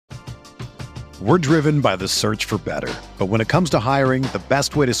We're driven by the search for better. But when it comes to hiring, the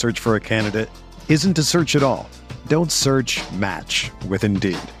best way to search for a candidate isn't to search at all. Don't search, match with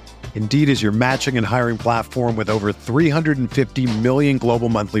Indeed. Indeed is your matching and hiring platform with over 350 million global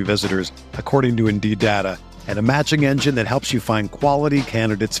monthly visitors, according to Indeed data, and a matching engine that helps you find quality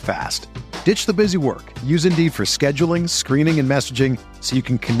candidates fast. Ditch the busy work. Use Indeed for scheduling, screening, and messaging so you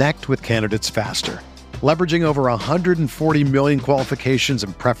can connect with candidates faster. Leveraging over 140 million qualifications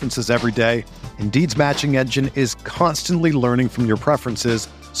and preferences every day, Indeed's matching engine is constantly learning from your preferences,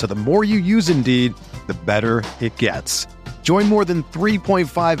 so the more you use Indeed, the better it gets. Join more than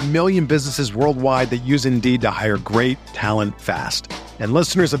 3.5 million businesses worldwide that use Indeed to hire great talent fast. And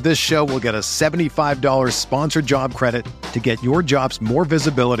listeners of this show will get a $75 sponsored job credit to get your jobs more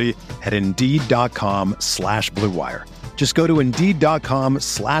visibility at Indeed.com/Blue Wire. Just go to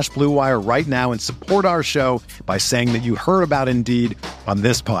Indeed.com/Blue Wire right now and support our show by saying that you heard about Indeed on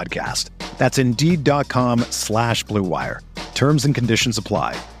this podcast. That's Indeed.com/Blue Wire. Terms and conditions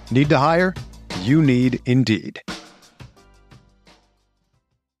apply. Need to hire? You need Indeed.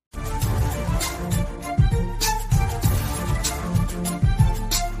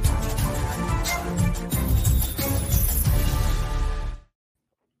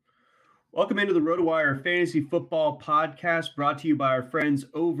 Welcome into the RotoWire Fantasy Football Podcast, brought to you by our friends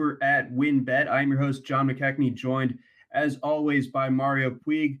over at WynnBET. I'm your host, John McKechnie, joined, as always, by Mario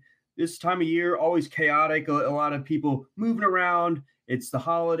Puig. This time of year, always chaotic, a lot of people moving around. It's the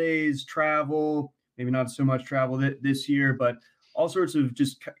holidays, travel, maybe not so much travel this year, but all sorts of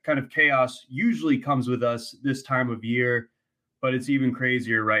just kind of chaos usually comes with us this time of year, but it's even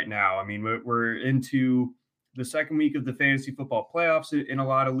crazier right now. I mean, we're into the second week of the fantasy football playoffs in a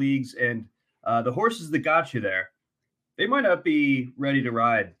lot of leagues, and the horses that got you there, they might not be ready to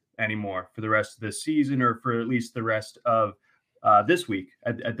ride anymore for the rest of this season, or for at least the rest of this week.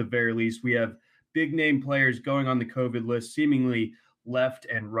 At the very least, we have big name players going on the COVID list, seemingly left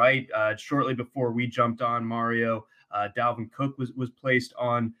and right. Shortly before we jumped on, Mario, Dalvin Cook was placed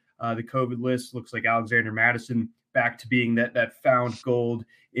on the COVID list. Looks like Alexander Mattison back to being that found gold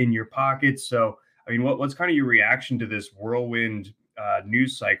in your pocket. So, I mean, what's kind of your reaction to this whirlwind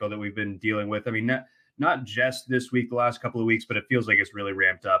news cycle that we've been dealing with? I mean, not just this week, the last couple of weeks, but it feels like it's really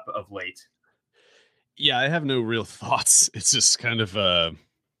ramped up of late. Yeah, I have no real thoughts. It's just kind of,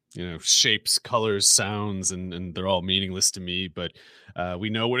 shapes, colors, sounds, and they're all meaningless to me. But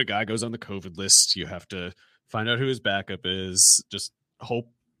we know when a guy goes on the COVID list, you have to find out who his backup is, just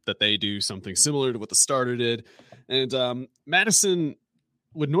hope that they do something similar to what the starter did. And Madison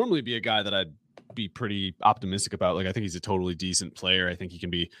would normally be a guy that I'd be pretty optimistic about. Like, I think he's a totally decent player. I think he can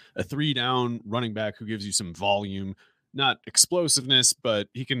be a 3-down running back who gives you some volume, not explosiveness, but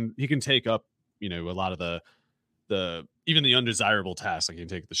he can take up, a lot of the even the undesirable tasks. Like, he can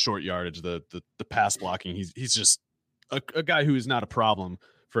take the short yardage, the pass blocking. He's just a guy who is not a problem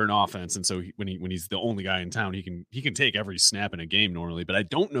for an offense. And so when he's the only guy in town, he can take every snap in a game normally, but I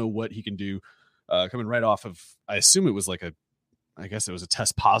don't know what he can do coming right off of, I assume it was I guess it was a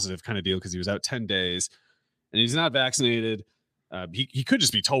test positive kind of deal, because he was out 10 days and he's not vaccinated. He could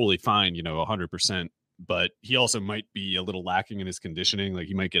just be totally fine, 100%, but he also might be a little lacking in his conditioning. Like,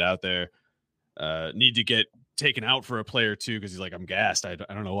 he might get out there, need to get taken out for a play or two, because he's like, I'm gassed. I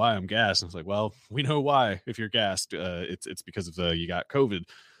don't know why I'm gassed. And it's like, well, we know why. If you're gassed, it's because of you got COVID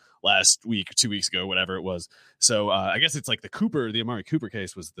last week, 2 weeks ago, whatever it was. So I guess it's like the Amari Cooper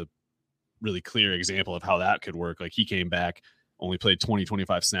case was the really clear example of how that could work. Like, he came back, only played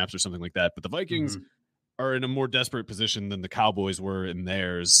 20-25 snaps or something like that. But the Vikings are in a more desperate position than the Cowboys were in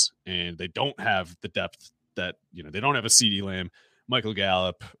theirs, and they don't have the depth that, they don't have a CeeDee Lamb, Michael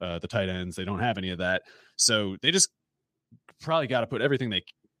Gallup, the tight ends. They don't have any of that. So they just probably got to put everything they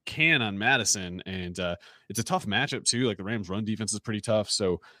can on Madison. And it's a tough matchup too. Like, the Rams run defense is pretty tough.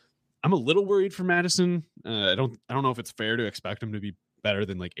 So I'm a little worried for Madison. I don't know if it's fair to expect him to be better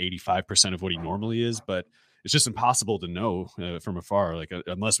than like 85% of what he normally is, but it's just impossible to know from afar, like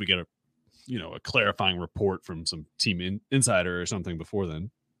unless we get a clarifying report from some team insider or something before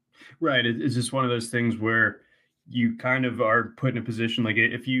then. Right. It's just one of those things where you kind of are put in a position, like,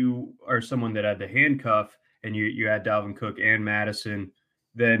 if you are someone that had the handcuff and you had Dalvin Cook and Madison,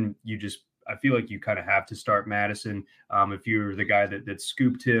 then I feel like you kind of have to start Madison. If you're the guy that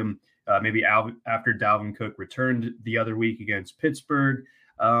scooped him, maybe after Dalvin Cook returned the other week against Pittsburgh,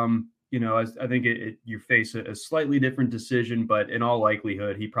 I think you face a slightly different decision, but in all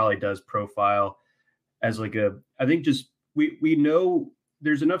likelihood, he probably does profile as I think we know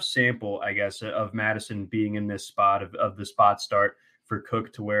there's enough sample, I guess, of Madison being in this spot of the spot start for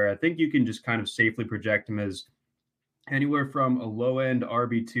Cook to where I think you can just kind of safely project him as anywhere from a low end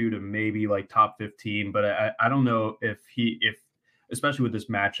RB2 to maybe like top 15. But I don't know if especially with this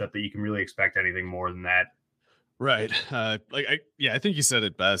matchup, that you can really expect anything more than that. Right. I think you said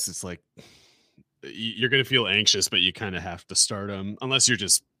it best. It's like you're going to feel anxious, but you kind of have to start them unless you're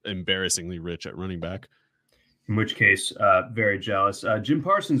just embarrassingly rich at running back. In which case, very jealous. Jim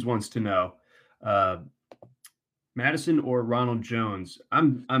Parsons wants to know, Madison or Ronald Jones?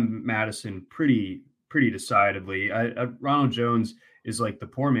 I'm Madison pretty decidedly. Ronald Jones is like the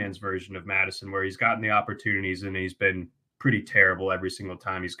poor man's version of Madison, where he's gotten the opportunities and he's been pretty terrible every single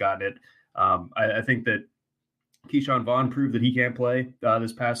time he's gotten it. I think that Keyshawn Vaughn proved that he can't play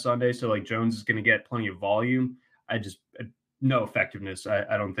this past Sunday, so like Jones is going to get plenty of volume. No effectiveness,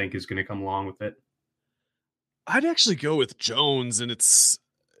 I don't think, is going to come along with it. I'd actually go with Jones, and it's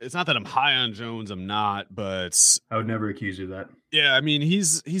not that I'm high on Jones. I'm not, but I would never accuse you of that. Yeah, I mean,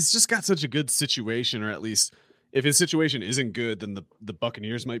 he's just got such a good situation, or at least if his situation isn't good, then the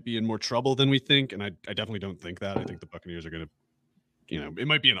Buccaneers might be in more trouble than we think. And I definitely don't think that. I think the Buccaneers are going to, it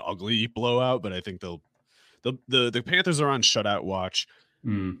might be an ugly blowout, but I think the Panthers are on shutout watch.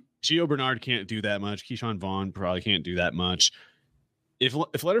 Gio Bernard can't do that much. Keyshawn Vaughn probably can't do that much. If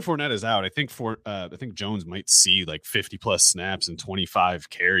Leonard Fournette is out, I think Jones might see like 50 plus snaps and 25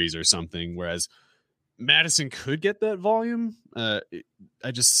 carries or something, whereas Madison could get that volume. And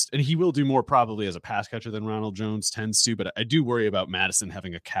he will do more probably as a pass catcher than Ronald Jones tends to, but I do worry about Madison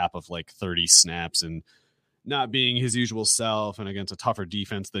having a cap of like 30 snaps and not being his usual self and against a tougher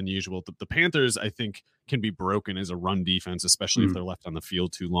defense than usual. The Panthers, I think, can be broken as a run defense, especially if they're left on the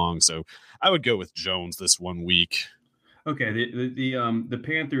field too long. So I would go with Jones this 1 week. Okay, the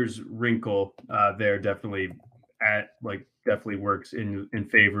Panthers wrinkle there definitely works in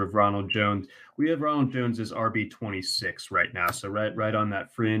favor of Ronald Jones. We have Ronald Jones as RB26 right now, so right on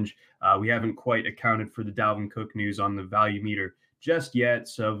that fringe. We haven't quite accounted for the Dalvin Cook news on the value meter just yet,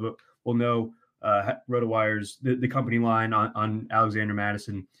 so we'll know RotoWire's the company line on Alexander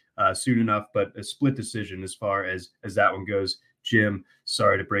Madison soon enough. But a split decision as far as that one goes. Jim,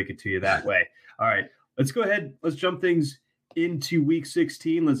 sorry to break it to you that way. All right. Let's go ahead. Let's jump things into week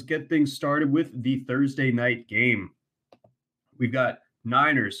 16. Let's get things started with the Thursday night game. We've got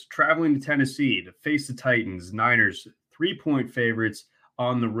Niners traveling to Tennessee to face the Titans. Niners 3-point favorites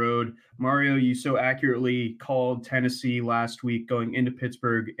on the road. Mario, you so accurately called Tennessee last week going into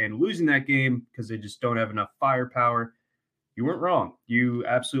Pittsburgh and losing that game because they just don't have enough firepower. You weren't wrong. You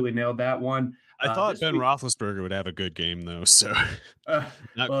absolutely nailed that one. I thought Ben Roethlisberger would have a good game, though, so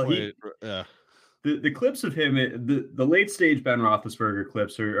not quite. The clips of him, the late stage Ben Roethlisberger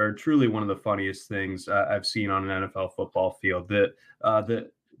clips are truly one of the funniest things I've seen on an NFL football field.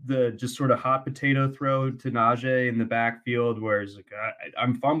 The just sort of hot potato throw to Najee in the backfield, where he's like,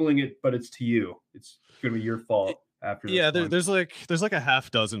 I'm fumbling it, but it's to you. It's going to be your fault. After there's like a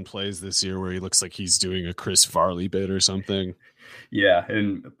half dozen plays this year where he looks like he's doing a Chris Farley bit or something. Yeah,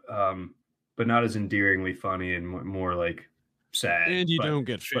 and but not as endearingly funny and more like sad. And you don't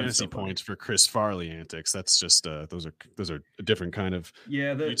get fantasy points for Chris Farley antics. That's just those are a different kind of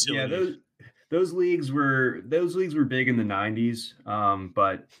those leagues were big in the 90s,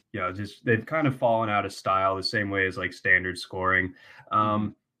 but just they've kind of fallen out of style the same way as like standard scoring.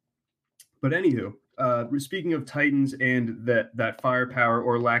 But anywho, speaking of Titans and that firepower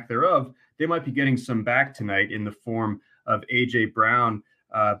or lack thereof, they might be getting some back tonight in the form of AJ Brown,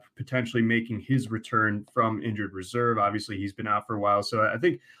 potentially making his return from injured reserve. Obviously, he's been out for a while. So I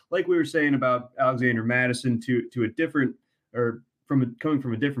think, like we were saying about Alexander Madison, to a different, or coming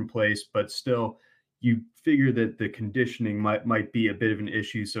from a different place, but still, you figure that the conditioning might be a bit of an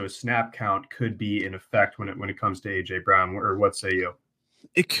issue. So a snap count could be in effect when it comes to AJ Brown. Or what say you?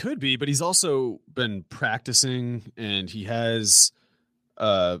 It could be, but he's also been practicing, and he has.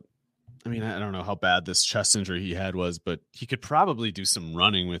 I mean, I don't know how bad this chest injury he had was, but he could probably do some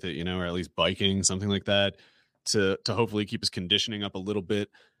running with it, or at least biking, something like that, to hopefully keep his conditioning up a little bit.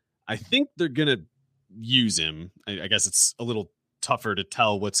 I think they're going to use him. I guess it's a little tougher to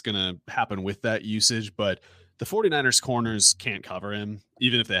tell what's going to happen with that usage, but the 49ers corners can't cover him,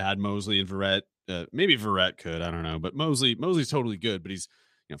 even if they had Mosley and Verrett. Maybe Verrett could, I don't know, but Mosley's totally good, but he's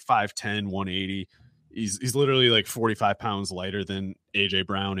 5'10", 180. He's literally like 45 pounds lighter than AJ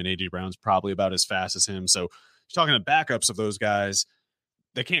Brown, and AJ Brown's probably about as fast as him. So you're talking to backups of those guys,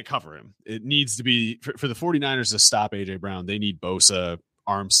 they can't cover him. It needs to be for the 49ers to stop AJ Brown. They need Bosa,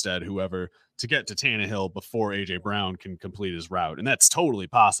 Armstead, whoever, to get to Tannehill before AJ Brown can complete his route. And that's totally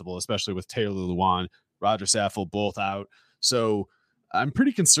possible, especially with Taylor Lewan, Roger Saffold both out. So I'm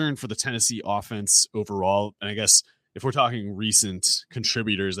pretty concerned for the Tennessee offense overall. And I guess if we're talking recent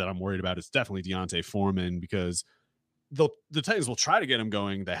contributors that I'm worried about, it's definitely Deontay Foreman, because the Titans will try to get him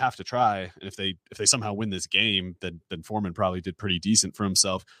going. They have to try. And if they somehow win this game, then Foreman probably did pretty decent for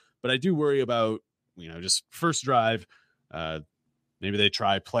himself. But I do worry about, just first drive. Maybe they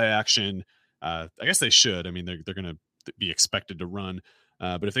try play action. I guess they should. I mean, they're going to be expected to run.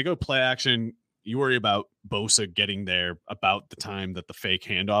 But if they go play action, you worry about Bosa getting there about the time that the fake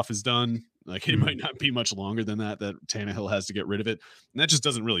handoff is done. Like, it might not be much longer than that Tannehill has to get rid of it. And that just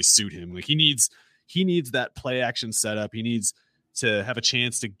doesn't really suit him. Like, he needs that play action setup. He needs to have a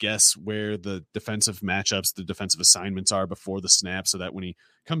chance to guess where the defensive matchups, the defensive assignments are before the snap, so that when he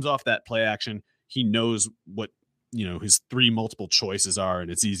comes off that play action, he knows what, his 3 multiple choices are,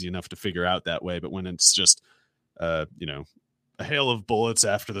 and it's easy enough to figure out that way. But when it's just, a hail of bullets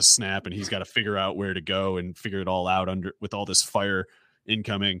after the snap, and he's got to figure out where to go and figure it all out with all this fire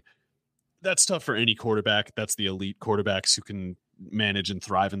incoming, that's tough for any quarterback. That's the elite quarterbacks who can manage and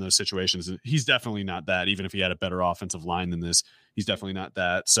thrive in those situations. He's definitely not that. Even if he had a better offensive line than this, he's definitely not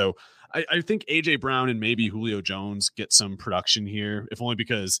that. So I think AJ Brown and maybe Julio Jones get some production here, if only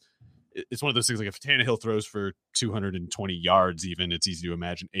because it's one of those things, like if Tannehill throws for 220 yards, even, it's easy to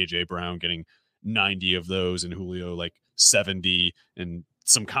imagine AJ Brown getting 90 of those and Julio like 70, and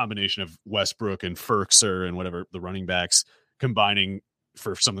some combination of Westbrook and Ferkser and whatever the running backs combining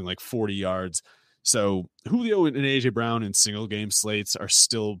for something like 40 yards. So Julio and AJ Brown in single game slates are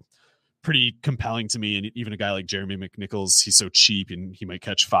still pretty compelling to me. And even a guy like Jeremy McNichols, he's so cheap and he might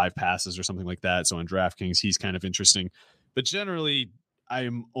catch 5 passes or something like that. So on DraftKings, he's kind of interesting. But generally, I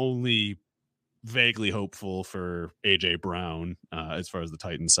am only vaguely hopeful for AJ Brown as far as the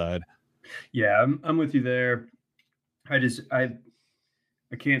Titans side. Yeah, I'm with you there. I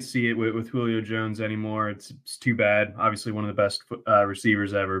can't see it with Julio Jones anymore. It's too bad. Obviously, one of the best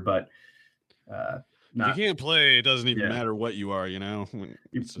receivers ever, but if you can't play, it doesn't even matter what you are,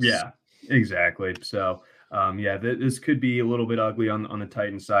 Yeah, exactly. So, this could be a little bit ugly on the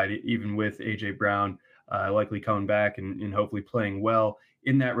Titans side, even with AJ Brown likely coming back and hopefully playing well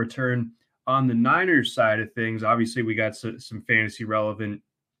in that return. On the Niners side of things, obviously we got some fantasy relevant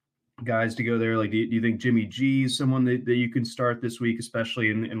guys to go there. Like, do you think Jimmy G is someone that you can start this week,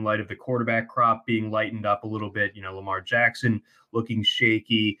 especially in light of the quarterback crop being lightened up a little bit? Lamar Jackson looking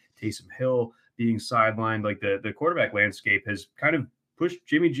shaky, Taysom Hill being sidelined. Like, the quarterback landscape has kind of pushed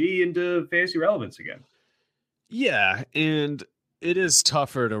Jimmy G into fantasy relevance again. Yeah, and it is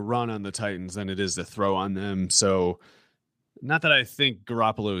tougher to run on the Titans than it is to throw on them. So not that I think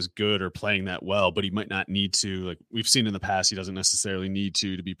Garoppolo is good or playing that well, but he might not need to. Like we've seen in the past, he doesn't necessarily need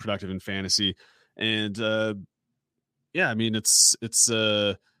to be productive in fantasy. And I mean, it's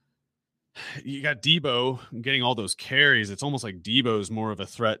you got Debo getting all those carries. It's almost like Debo's more of a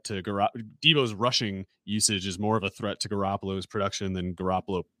threat to Debo's rushing usage is more of a threat to Garoppolo's production than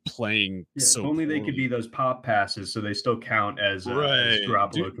Garoppolo playing. Yeah, so only poorly. They could be those pop passes, so they still count as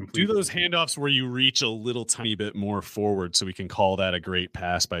Garoppolo complete. Do those handoffs where you reach a little tiny bit more forward, so we can call that a great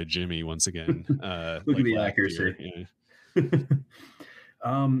pass by Jimmy once again. Look at the accuracy.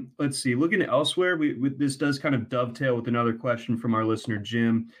 Let's see. Looking elsewhere, this does kind of dovetail with another question from our listener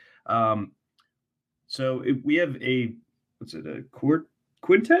Jim. So we have a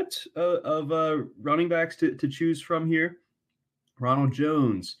quintet of running backs to choose from here. Ronald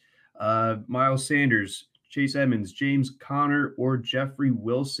Jones, Miles Sanders, Chase Edmonds, James Conner, or Jeffrey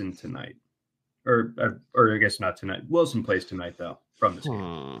Wilson tonight. Or I guess not tonight. Wilson plays tonight though from this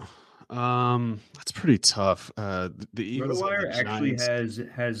game. That's pretty tough. The Eagles actually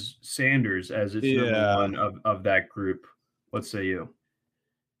has Sanders as its number one of that group. What say you?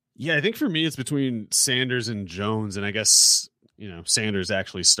 Yeah, I think for me it's between Sanders and Jones, and I guess Sanders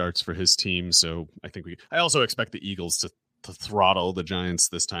actually starts for his team, so I also expect the Eagles to throttle the Giants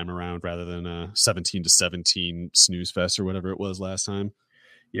this time around rather than a 17-17 snooze fest or whatever it was last time.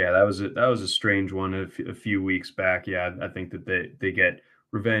 Yeah, that was a strange one a few weeks back. Yeah, I think that they get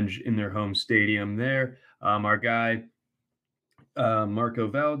revenge in their home stadium there. Our guy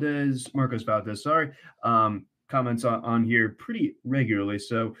Marcos Valdez, comments on here pretty regularly,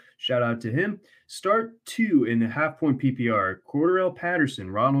 so shout out to him. Start 2 in the half-point PPR: Cordarrelle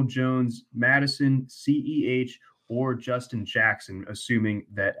Patterson, Ronald Jones, Madison, CEH, or Justin Jackson, assuming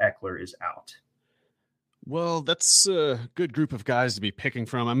that Eckler is out. Well, that's a good group of guys to be picking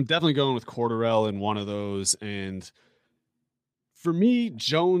from. I'm definitely going with Cordarrelle in one of those, and for me,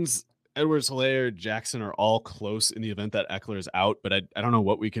 Jones, Edwards-Helaire, Jackson are all close in the event that Eckler is out, but I don't know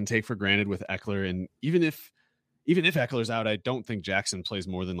what we can take for granted with Eckler, and even if Eckler's out, I don't think Jackson plays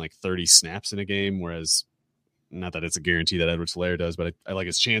more than like 30 snaps in a game, whereas not that it's a guarantee that Edwards-Helaire does, but I like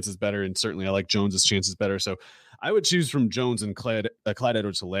his chances better, and certainly I like Jones's chances better. So I would choose from Jones and Clyde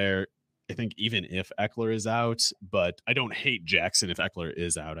Edwards-Helaire. I think even if Eckler is out, but I don't hate Jackson if Eckler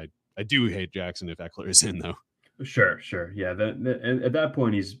is out. I do hate Jackson if Eckler is in, though. Sure. Yeah, at that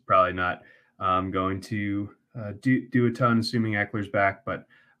point, he's probably not going to do a ton, assuming Eckler's back, but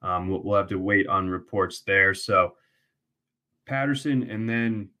we'll have to wait on reports there. So Patterson and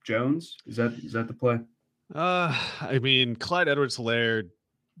then Jones, is that the play? I mean, Clyde Edwards-Helaire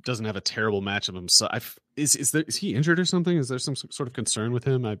doesn't have a terrible matchup himself. Is he injured or something? Is there some sort of concern with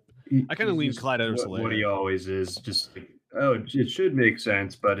him? I kind of lean Clyde Edwards-Helaire. What he always is, just like, it should make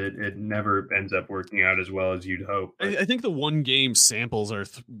sense, but it never ends up working out as well as you'd hope. I think the one game samples are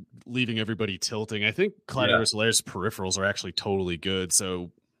leaving everybody tilting. I think Clyde Edwards-Helaire's peripherals are actually totally good.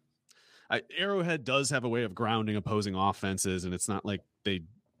 So Arrowhead does have a way of grounding opposing offenses, and it's not like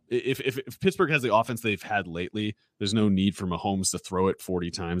if Pittsburgh has the offense they've had lately, there's no need for Mahomes to throw it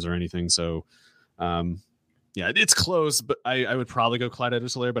 40 times or anything. So, yeah, it's close, but I would probably go Clyde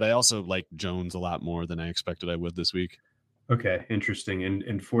Edwards-Helaire, but I also like Jones a lot more than I expected I would this week. Okay, interesting.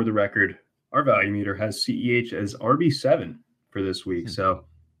 And for the record, our value meter has CEH as RB7 for this week. So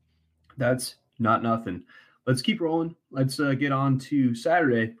that's not nothing. Let's keep rolling. Let's get on to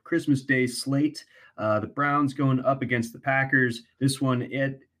Saturday, Christmas Day slate. The Browns going up against the Packers. This one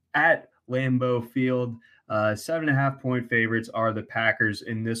at Lambeau Field. 7.5-point favorites are the Packers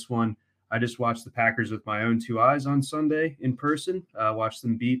in this one. I just watched the Packers with my own two eyes on Sunday in person. Watched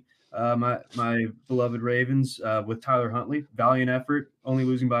them beat my beloved Ravens with Tyler Huntley. Valiant effort, only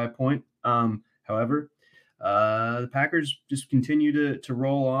losing by a point. However, the Packers just continue to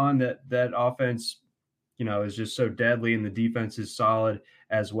roll on. That offense, is just so deadly, and the defense is solid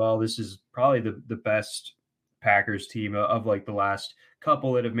as well. This is probably the best Packers team of like the last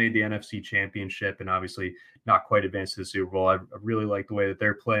couple that have made the NFC Championship and obviously not quite advanced to the Super Bowl. I really like the way that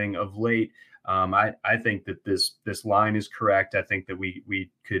they're playing of late. I think that this line is correct. I think that we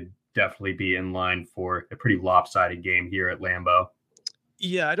could definitely be in line for a pretty lopsided game here at Lambeau.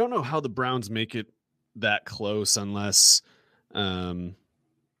 Yeah, I don't know how the Browns make it that close unless Nick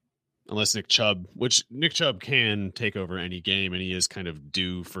Chubb can take over any game, and he is kind of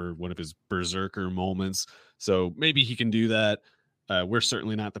due for one of his berserker moments. So maybe he can do that. We're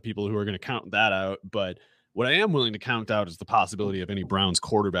certainly not the people who are going to count that out, but what I am willing to count out is the possibility of any Browns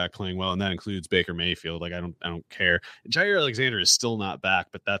quarterback playing well, and that includes Baker Mayfield. Like I don't care. Jair Alexander is still not back,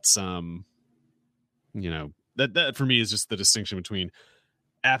 but that's that for me is just the distinction between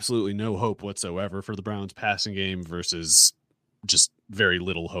absolutely no hope whatsoever for the Browns passing game versus just very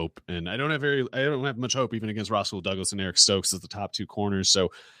little hope. And I don't have much hope even against Russell Douglas and Eric Stokes as the top two corners.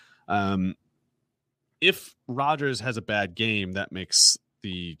 So if Rodgers has a bad game, that makes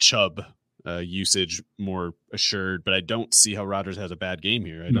the Chubb usage more assured, but I don't see how Rodgers has a bad game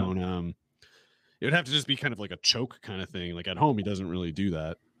here. It would have to just be kind of like a choke kind of thing. Like at home, he doesn't really do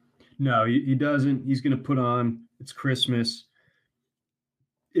that. No, he doesn't. He's going to put on, it's Christmas.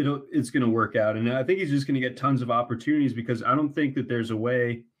 It's going to work out. And I think he's just going to get tons of opportunities because I don't think that there's a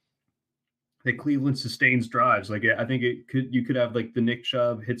way that Cleveland sustains drives. Like I think you could have like the Nick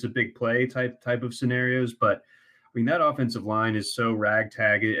Chubb hits a big play type of scenarios, but I mean, that offensive line is so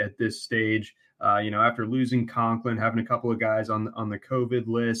ragtag at this stage. After losing Conklin, having a couple of guys on the COVID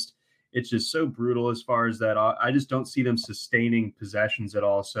list, it's just so brutal as far as that. I just don't see them sustaining possessions at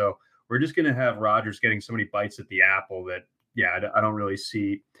all. So we're just going to have Rodgers getting so many bites at the apple that, I don't really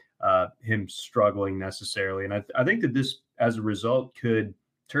see him struggling necessarily. And I think that this, as a result, could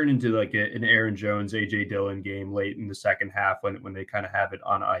turn into like an Aaron Jones, A.J. Dillon game late in the second half when they kind of have it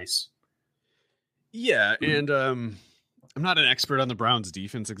on ice. Yeah, and I'm not an expert on the Browns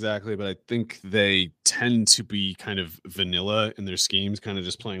defense exactly, but I think they tend to be kind of vanilla in their schemes, kind of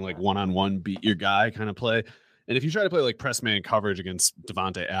just playing like one-on-one beat your guy kind of play. And if you try to play like press man coverage against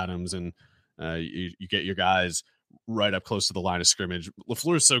Devontae Adams and you get your guys right up close to the line of scrimmage,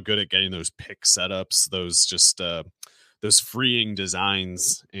 LaFleur is so good at getting those pick setups, those freeing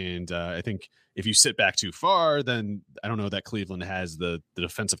designs. And I think if you sit back too far, then I don't know that Cleveland has the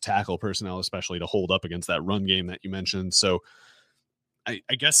defensive tackle personnel, especially to hold up against that run game that you mentioned. So I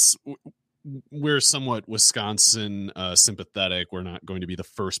guess we're somewhat Wisconsin sympathetic. We're not going to be the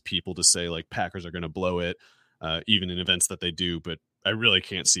first people to say like Packers are going to blow it, even in events that they do, but I really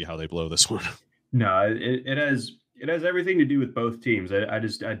can't see how they blow this one. No, it has everything to do with both teams.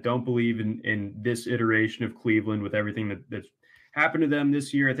 I don't believe in this iteration of Cleveland with everything that's happened to them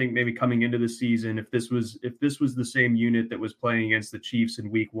this year. I think maybe coming into the season, if this was the same unit that was playing against the Chiefs in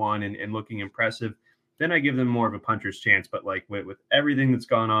week one and looking impressive, then I give them more of a puncher's chance. But like with everything that's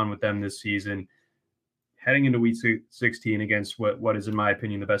gone on with them this season, heading into week 16 against what is, in my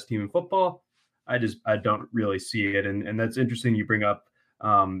opinion, the best team in football, I don't really see it. And that's interesting you bring up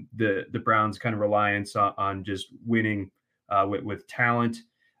the Browns' kind of reliance on just winning with talent.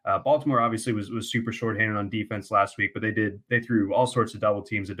 Baltimore obviously was super shorthanded on defense last week, but they threw all sorts of double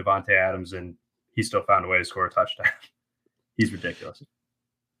teams at Devontae Adams, and he still found a way to score a touchdown. He's ridiculous.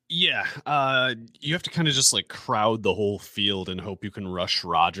 Yeah, you have to kind of just like crowd the whole field and hope you can rush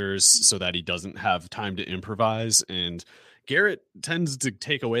Rodgers so that he doesn't have time to improvise. And Garrett tends to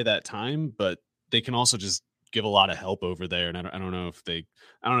take away that time, but they can also just give a lot of help over there. And I don't know if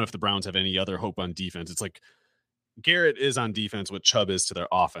the Browns have any other hope on defense. It's like Garrett is on defense what Chubb is to their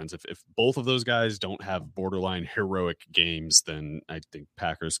offense. If both of those guys don't have borderline heroic games, then I think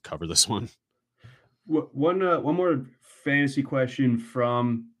Packers cover this one. One more fantasy question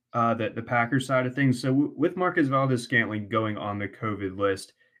from the Packers side of things. So with Marquez Valdes-Scantling going on the COVID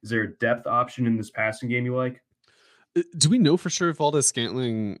list, is there a depth option in this passing game you like? Do we know for sure if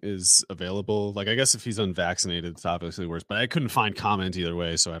Valdes-Scantling is available? Like, I guess if he's unvaccinated, it's obviously worse. But I couldn't find comment either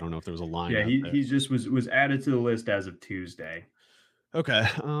way, so I don't know if there was a line. Yeah, he just was added to the list as of Tuesday. Okay.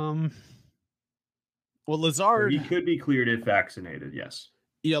 Well, Lazard, he could be cleared if vaccinated. Yes.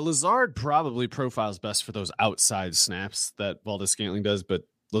 Yeah, Lazard probably profiles best for those outside snaps that Valdes-Scantling does, but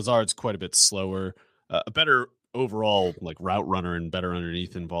Lazard's quite a bit slower, a better overall like route runner and better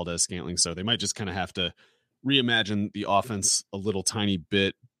underneath than Valdes-Scantling. So they might just kind of have to reimagine the offense a little tiny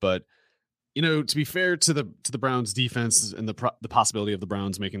bit. But to be fair to the Browns defense and the possibility of the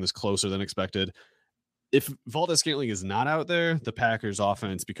Browns making this closer than expected, if Valdes-Scantling is not out there, the Packers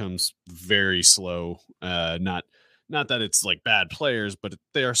offense becomes very slow. Not that it's like bad players, but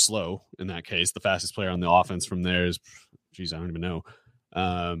they are slow in that case. The fastest player on the offense from there is, I don't even know.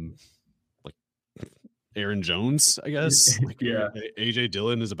 Like Aaron Jones, I guess. Like, yeah. AJ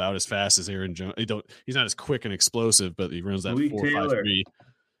Dillon is about as fast as Aaron Jones. He's not as quick and explosive, but he runs that 4.53.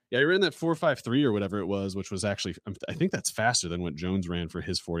 Yeah, he ran that 4.53 or whatever it was, which was actually, I think that's faster than what Jones ran for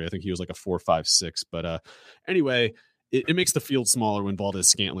his 40. I think he was like a 4.56. But anyway, it makes the field smaller when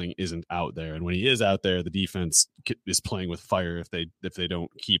Valdes-Scantling isn't out there, and when he is out there, the defense is playing with fire if they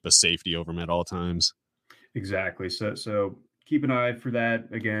don't keep a safety over him at all times. Exactly. So keep an eye for that.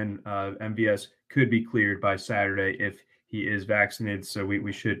 Again, MVS could be cleared by Saturday if he is vaccinated. So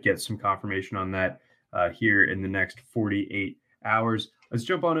we should get some confirmation on that here in the next 48 hours. Let's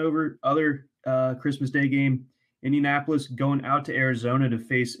jump on over other Christmas Day game. Indianapolis going out to Arizona to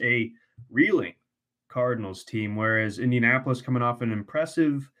face a reeling Cardinals team, whereas Indianapolis coming off an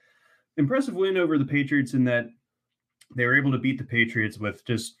impressive win over the Patriots in that they were able to beat the Patriots with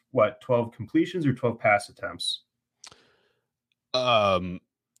just 12 completions or 12 pass attempts.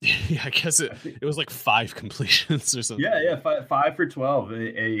 Yeah, I guess it was like 5 completions or something. Yeah, 5 for 12.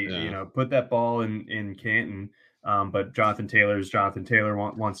 Put that ball in Canton. But Jonathan Taylor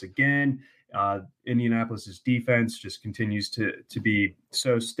once again. Indianapolis's defense just continues to be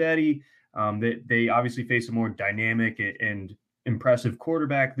so steady. They obviously face a more dynamic and impressive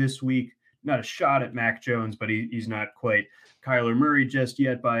quarterback this week. Not a shot at Mac Jones, but he's not quite Kyler Murray just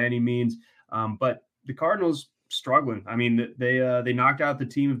yet by any means. But the Cardinals struggling. I mean, they knocked out the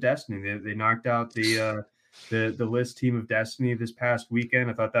team of destiny. They knocked out the list team of destiny this past weekend.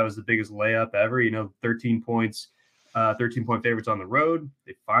 I thought that was the biggest layup ever. 13 points, 13-point favorites on the road.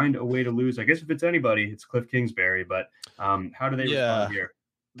 They find a way to lose. I guess if it's anybody, it's Cliff Kingsbury. But how do they respond here?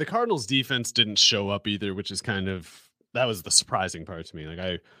 The Cardinals defense didn't show up either, which is that was the surprising part to me.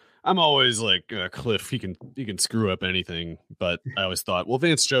 Like I'm always like Cliff, he can screw up anything, but I always thought, well,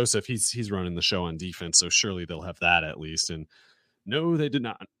 Vance Joseph, he's running the show on defense, so surely they'll have that at least. And no, they did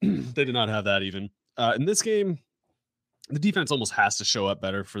not. They did not have that even. In this game, the defense almost has to show up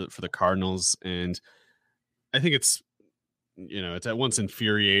better for the Cardinals, and I think it's at once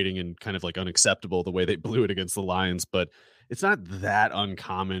infuriating and kind of like unacceptable the way they blew it against the Lions, but it's not that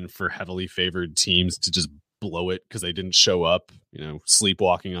uncommon for heavily favored teams to just blow it because they didn't show up,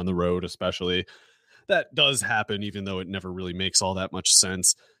 sleepwalking on the road, especially. That does happen, even though it never really makes all that much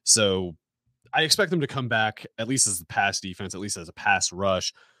sense. So I expect them to come back, at least as the pass defense, at least as a pass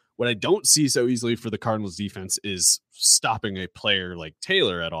rush. What I don't see so easily for the Cardinals defense is stopping a player like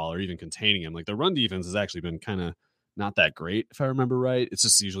Taylor at all, or even containing him. Like the run defense has actually been kind of not that great, if I remember right. It's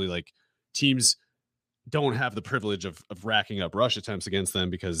just usually like teams don't have the privilege of racking up rush attempts against them,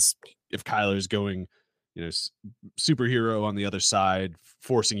 because if Kyler's going, superhero on the other side,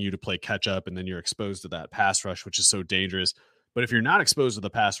 forcing you to play catch up, and then you're exposed to that pass rush, which is so dangerous. But if you're not exposed to the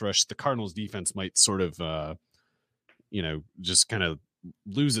pass rush, the Cardinals defense might sort of, just kind of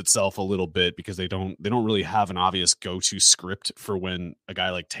lose itself a little bit, because they don't really have an obvious go-to script for when a guy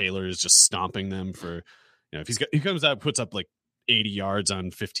like Taylor is just stomping them for, if he comes out, puts up like 80 yards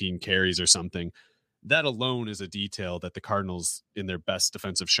on 15 carries or something. that alone is a detail that the Cardinals in their best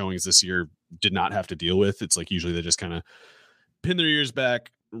defensive showings this year did not have to deal with. It's like usually they just kind of pin their ears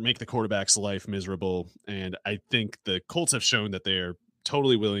back, make the quarterback's life miserable. And I think the Colts have shown that they're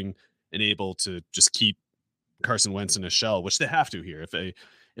totally willing and able to just keep Carson Wentz in a shell, which they have to here.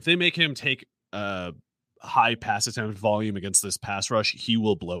 If they make him take high pass attempt volume against this pass rush, he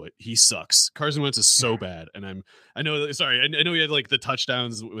will blow it. He sucks. Carson Wentz is so bad. And I know he had like the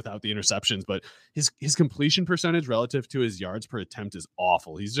touchdowns without the interceptions, but his completion percentage relative to his yards per attempt is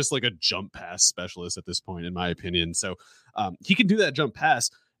awful. He's just like a jump pass specialist at this point, in my opinion. So he can do that jump pass.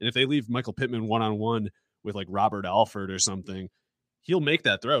 And if they leave Michael Pittman one-on-one with like Robert Alford or something, he'll make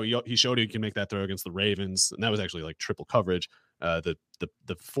that throw. He showed he can make that throw against the Ravens. And that was actually like triple coverage. The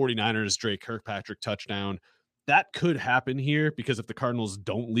 49ers Drake Kirkpatrick touchdown, that could happen here, because if the Cardinals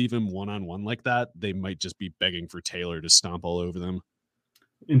don't leave him one-on-one like that, they might just be begging for Taylor to stomp all over them.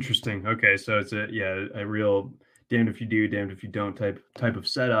 Interesting. Okay, so it's a real damned if you do, damned if you don't type of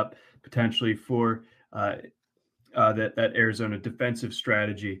setup potentially for that Arizona defensive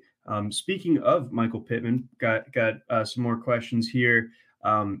strategy. Speaking of Michael Pittman, got some more questions here.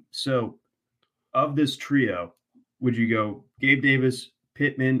 So of this trio, would you go Gabe Davis,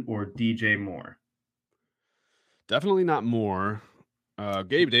 Pittman, or DJ Moore? Definitely not Moore.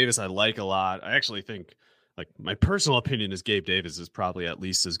 Gabe Davis I like a lot. I actually think, like, my personal opinion is Gabe Davis is probably at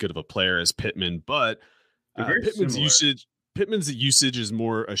least as good of a player as Pittman, but Pittman's usage is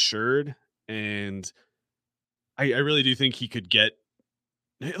more assured, and I really do think he could get,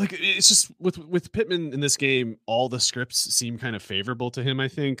 like, it's just with Pittman in this game, all the scripts seem kind of favorable to him. I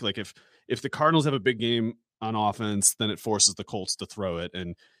think, like, if the Cardinals have a big game on offense, then it forces the Colts to throw it,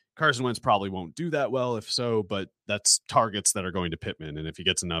 and Carson Wentz probably won't do that well if so, but that's targets that are going to Pittman, and if he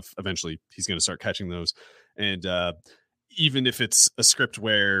gets enough, eventually he's going to start catching those. And even if it's a script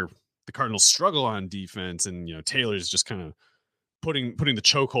where the Cardinals struggle on defense and, you know, Taylor's just kind of putting the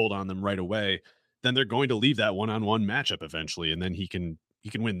chokehold on them right away, then they're going to leave that one-on-one matchup eventually, and then he can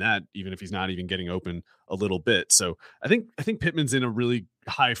win that even if he's not even getting open a little bit. So I think Pittman's in a really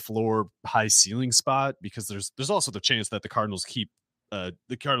high floor, high ceiling spot, because there's also the chance that the Cardinals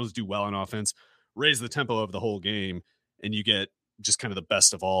do well on offense, raise the tempo of the whole game, and you get just kind of the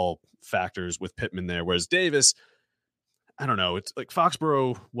best of all factors with Pittman there. Whereas Davis, I don't know, it's like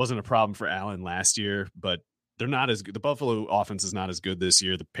Foxborough wasn't a problem for Allen last year, but they're not as good. The Buffalo offense is not as good this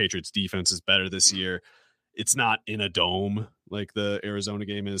year. The Patriots defense is better this year. It's not in a dome like the Arizona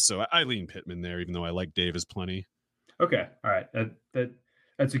game is. So I lean Pittman there, even though I like Davis plenty. Okay. All right.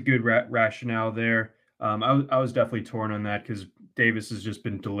 That's a good rationale there. I was definitely torn on that because Davis has just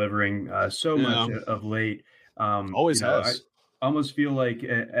been delivering so much of late. Always has. I almost feel like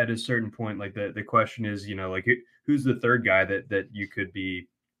at a certain point, like the question is, you know, like who's the third guy that you could be,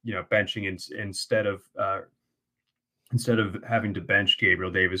 you know, benching instead of having to bench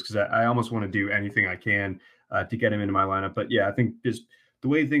Gabriel Davis, because I almost want to do anything I can to get him into my lineup. But yeah, I think just the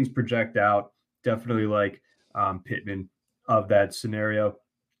way things project out, definitely like Pittman of that scenario.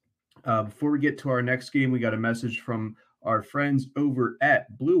 Before we get to our next game, we got a message from our friends over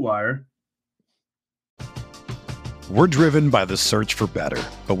at Blue Wire. We're driven by the search for better.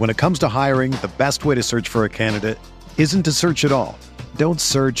 But when it comes to hiring, the best way to search for a candidate isn't to search at all. Don't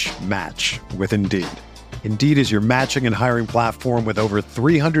search, match with Indeed. Indeed is your matching and hiring platform with over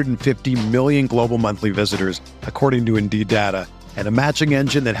 350 million global monthly visitors, according to Indeed data, and a matching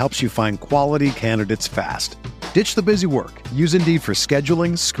engine that helps you find quality candidates fast. Ditch the busy work. Use Indeed for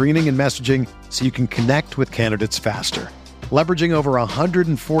scheduling, screening, and messaging so you can connect with candidates faster. Leveraging over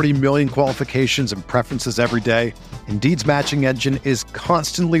 140 million qualifications and preferences every day, Indeed's matching engine is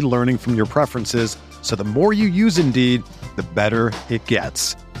constantly learning from your preferences, so the more you use Indeed, the better it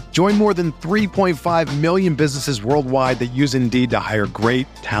gets. Join more than 3.5 million businesses worldwide that use Indeed to hire great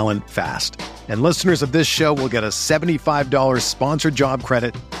talent fast. And listeners of this show will get a $75 sponsored job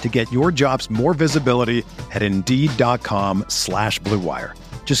credit to get your jobs more visibility at Indeed.com/Blue Wire.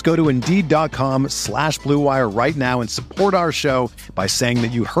 Just go to Indeed.com/Blue Wire right now and support our show by saying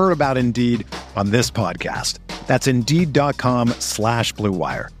that you heard about Indeed on this podcast. That's Indeed.com/Blue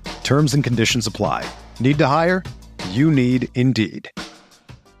Wire. Terms and conditions apply. Need to hire? You need Indeed.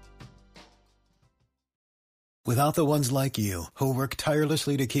 Without the ones like you, who work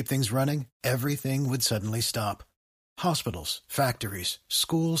tirelessly to keep things running, everything would suddenly stop. Hospitals, factories,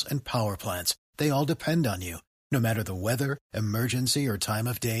 schools, and power plants, they all depend on you. No matter the weather, emergency, or time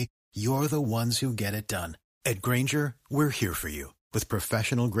of day, you're the ones who get it done. At Grainger, we're here for you with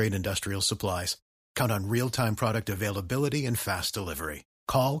professional-grade industrial supplies. Count on real-time product availability and fast delivery.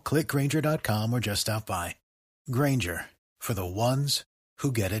 Call, click Grainger.com, or just stop by. Grainger, for the ones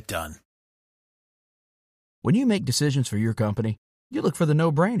who get it done. When you make decisions for your company, you look for the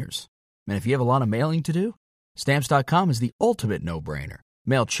no-brainers. And if you have a lot of mailing to do, Stamps.com is the ultimate no-brainer.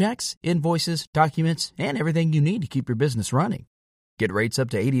 Mail checks, invoices, documents, and everything you need to keep your business running. Get rates up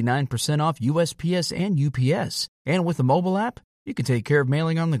to 89% off USPS and UPS. And with the mobile app, you can take care of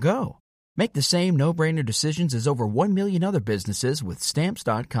mailing on the go. Make the same no-brainer decisions as over 1 million other businesses with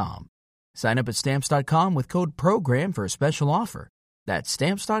Stamps.com. Sign up at Stamps.com with code PROGRAM for a special offer. That's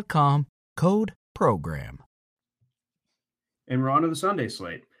Stamps.com, code PROGRAM. And we're on to the Sunday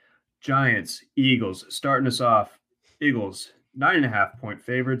slate. Giants, Eagles, starting us off. Eagles, 9.5-point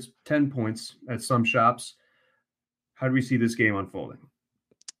favorites, 10 points at some shops. How do we see this game unfolding?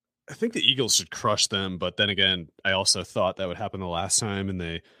 I think the Eagles should crush them, but then again, I also thought that would happen the last time, and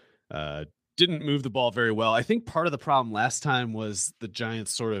they didn't move the ball very well. I think part of the problem last time was the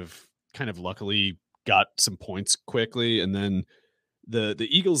Giants sort of kind of luckily got some points quickly, and then the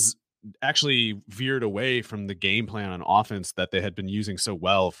Eagles actually veered away from the game plan on offense that they had been using so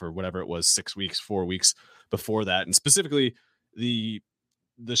well for whatever it was, 6 weeks, 4 weeks before that. And specifically the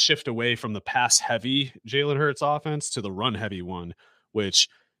shift away from the pass heavy Jalen Hurts offense to the run heavy one, which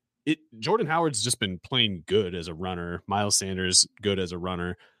Jordan Howard's just been playing good as a runner. Miles Sanders good as a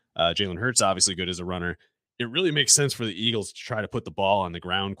runner. Jalen Hurts obviously good as a runner. It really makes sense for the Eagles to try to put the ball on the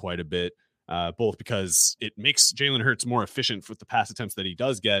ground quite a bit. Both because it makes Jalen Hurts more efficient with the pass attempts that he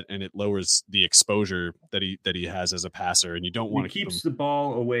does get, and it lowers the exposure that he has as a passer. And you don't want to keep the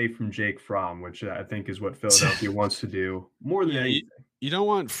ball away from Jake Fromm, which I think is what Philadelphia wants to do more than anything. You don't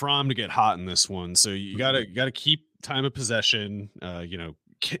want Fromm to get hot in this one, so you gotta keep time of possession.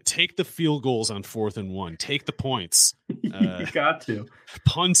 Take the field goals on 4th and 1. Take the points. You got to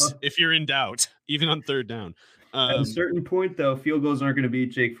punt if you're in doubt, even on 3rd down. At a certain point, though, field goals aren't going to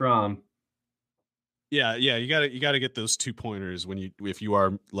beat Jake Fromm. Yeah, you gotta get those 2-pointers if you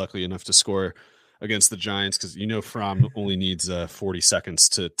are lucky enough to score against the Giants, because Fromm only needs 40 seconds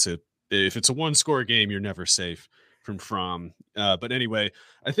to if it's a 1-score game, you're never safe from Fromm. But anyway,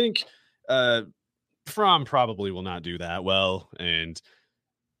 I think Fromm probably will not do that well, and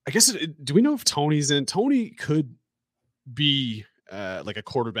I guess do we know if Tony's in? Tony could be like a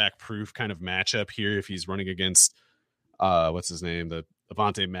quarterback proof kind of matchup here if he's running against what's his name, the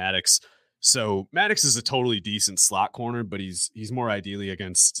Avonte Maddox. So Maddox is a totally decent slot corner, but he's more ideally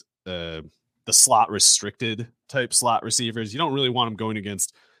against the slot restricted type slot receivers. You don't really want him going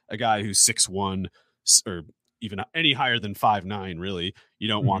against a guy who's 6'1" or even any higher than 5'9". Really, you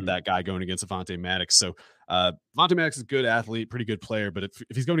don't want that guy going against Avonte Maddox. So Avonte Maddox is a good athlete, pretty good player, but if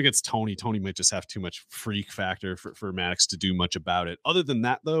he's going against Tony might just have too much freak factor for Maddox to do much about it. Other than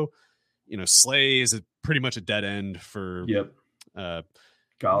that, though, Slay is pretty much a dead end for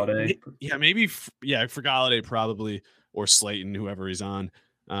Galladay. Yeah, maybe. Yeah, for Galladay probably, or Slayton, whoever he's on.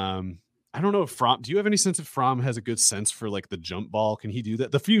 I don't know if Fromm. Do you have any sense if Fromm has a good sense for like the jump ball? Can he do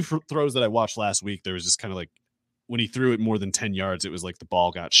that? The few throws that I watched last week, there was just kind of like when he threw it more than 10 yards, it was like the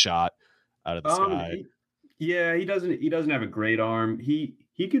ball got shot out of the sky. He doesn't have a great arm. He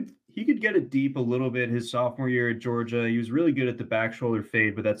could get it deep a little bit his sophomore year at Georgia. He was really good at the back shoulder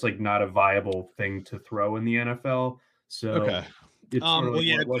fade, but that's like not a viable thing to throw in the NFL. So okay. It's sort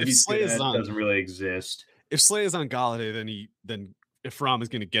of what he's good at doesn't really exist. If Slay is on Galladay, then if Fromm is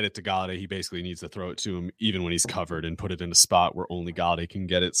going to get it to Galladay, he basically needs to throw it to him even when he's covered and put it in a spot where only Galladay can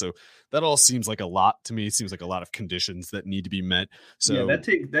get it. So that all seems like a lot to me. It seems like a lot of conditions that need to be met. So yeah,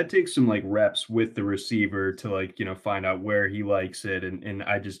 that takes some like reps with the receiver to find out where he likes it. And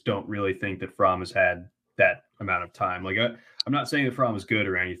I just don't really think that Fromm has had that amount of time. Like I'm not saying that Fromm is good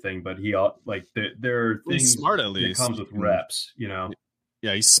or anything, but there are things smart at least that comes with reps,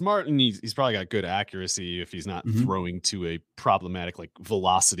 Yeah, he's smart, and he's probably got good accuracy if he's not throwing to a problematic like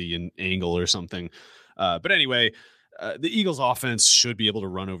velocity and angle or something. But anyway, the Eagles offense should be able to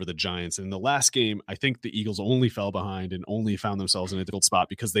run over the Giants. In the last game, I think the Eagles only fell behind and only found themselves in a difficult spot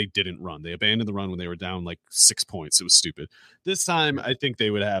because they didn't run. They abandoned the run when they were down like 6 points. It was stupid. This time, I think they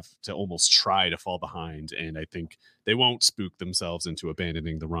would have to almost try to fall behind, and I think they won't spook themselves into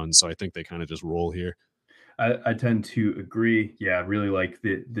abandoning the run. So I think they kind of just roll here. I tend to agree. Yeah, I really like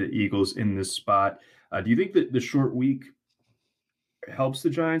the Eagles in this spot. Do you think that the short week helps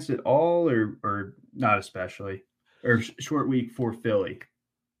the Giants at all, or not especially? Or short week for Philly?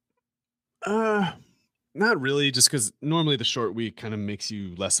 Not really, just because normally the short week kind of makes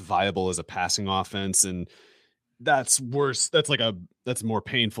you less viable as a passing offense, and that's worse. That's more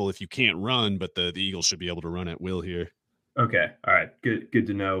painful if you can't run, but the Eagles should be able to run at will here. Okay. All right. Good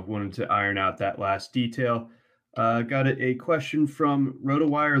to know. Wanted to iron out that last detail. Got a question from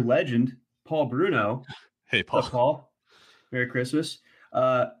RotoWire legend, Paul Bruno. Hey, Paul. Paul. Merry Christmas.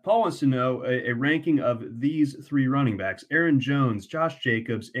 Paul wants to know a ranking of these three running backs: Aaron Jones, Josh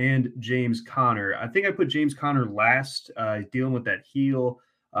Jacobs, and James Conner. I think I put James Conner last, dealing with that heel.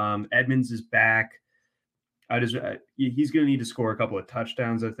 Edmonds is back. He's going to need to score a couple of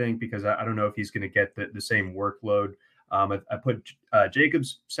touchdowns, I think, because I don't know if he's going to get the same workload. I put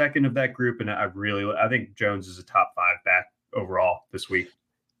Jacobs second of that group, and I think Jones is a top 5 back overall this week.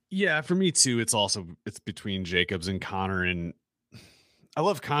 Yeah, for me too. It's between Jacobs and Conner, and I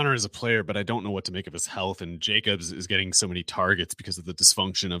love Conner as a player, but I don't know what to make of his health. And Jacobs is getting so many targets because of the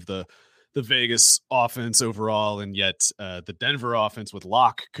dysfunction of the Vegas offense overall, and yet the Denver offense with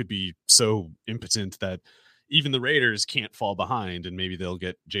Locke could be so impotent that even the Raiders can't fall behind, and maybe they'll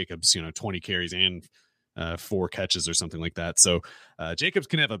get Jacobs, 20 carries and 4 catches or something like that. So Jacobs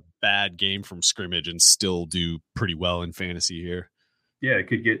can have a bad game from scrimmage and still do pretty well in fantasy here. Yeah, it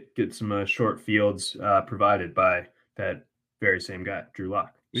could get some short fields provided by that very same guy, Drew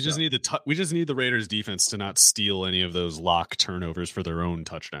Lock. We just need the Raiders defense to not steal any of those Lock turnovers for their own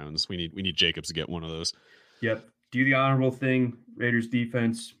touchdowns. We need Jacobs to get one of those. Yep. Do the honorable thing, Raiders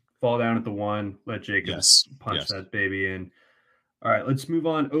defense, fall down at the 1, let Jacobs punch that baby in. All right, let's move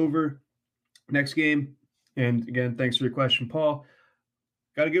on over next game. And again, thanks for the question, Paul.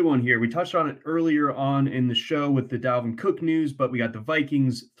 Got a good one here. We touched on it earlier on in the show with the Dalvin Cook news, but we got the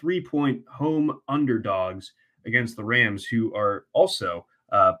Vikings 3-point home underdogs against the Rams, who are also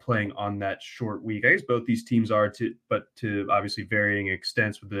playing on that short week. I guess both these teams are, to obviously varying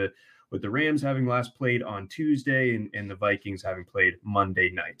extents, with the Rams having last played on Tuesday and the Vikings having played Monday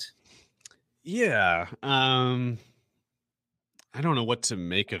night. Yeah. I don't know what to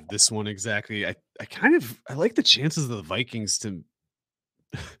make of this one exactly. I like the chances of the Vikings to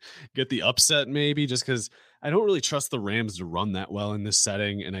get the upset, maybe, just because I don't really trust the Rams to run that well in this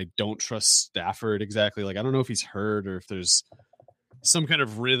setting, and I don't trust Stafford exactly. Like, I don't know if he's hurt or if there's some kind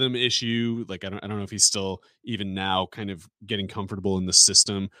of rhythm issue. Like, I don't know if he's still even now kind of getting comfortable in the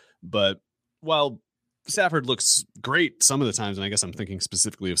system. But while Stafford looks great some of the times, and I guess I'm thinking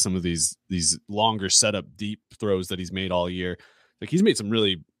specifically of some of these longer setup deep throws that he's made all year. Like, he's made some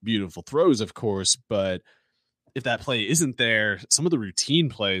really beautiful throws, of course, but if that play isn't there, some of the routine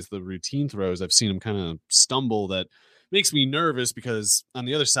plays, the routine throws, I've seen him kind of stumble. That makes me nervous, because on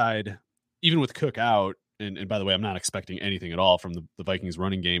the other side, even with Cook out, and by the way, I'm not expecting anything at all from the Vikings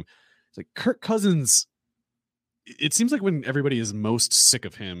running game. It's like Kirk Cousins, it seems like when everybody is most sick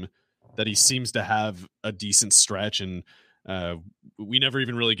of him, that he seems to have a decent stretch, and we never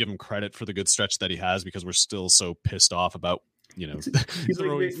even really give him credit for the good stretch that he has, because we're still so pissed off about he's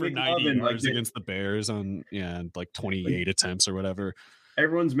throwing like for 90 yards against the Bears on 28 attempts or whatever.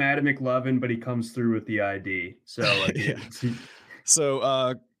 Everyone's mad at McLovin, but he comes through with the ID. So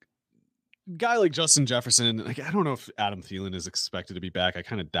So guy like Justin Jefferson, like, I don't know if Adam Thielen is expected to be back. I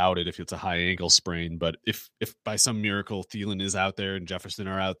kind of doubt it if it's a high ankle sprain, but if by some miracle Thielen is out there and Jefferson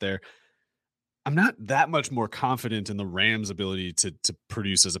are out there, I'm not that much more confident in the Rams' ability to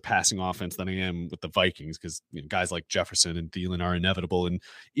produce as a passing offense than I am with the Vikings, because guys like Jefferson and Thielen are inevitable. And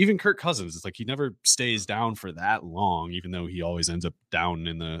even Kirk Cousins, it's like he never stays down for that long, even though he always ends up down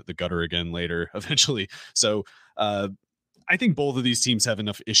in the gutter again later eventually. So I think both of these teams have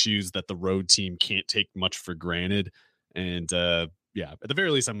enough issues that the road team can't take much for granted. And at the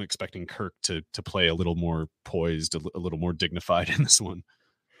very least, I'm expecting Kirk to play a little more poised, a little more dignified in this one.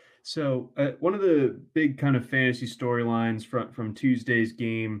 So one of the big kind of fantasy storylines from Tuesday's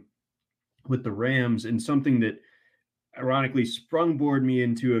game with the Rams, and something that ironically sprungboard me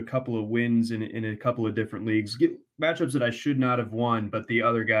into a couple of wins in a couple of different leagues, matchups that I should not have won, but the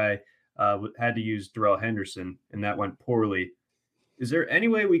other guy had to use Darrell Henderson, and that went poorly. Is there any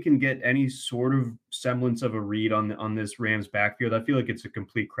way we can get any sort of semblance of a read on this Rams backfield? I feel like it's a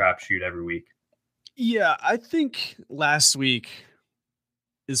complete crapshoot every week. Yeah, I think last week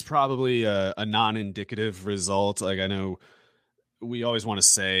is probably a non-indicative result. Like, I know we always want to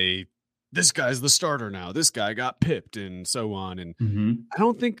say this guy's the starter now, this guy got pipped, and so on. And I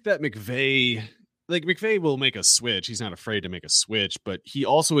don't think that McVay will make a switch. He's not afraid to make a switch, but he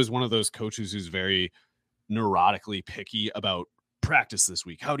also is one of those coaches who's very neurotically picky about practice this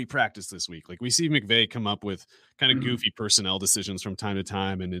week. How'd he practice this week? Like, we see McVay come up with kind of goofy personnel decisions from time to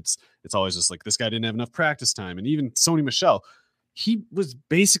time, and it's always just like, this guy didn't have enough practice time. And even Sony Michel, he was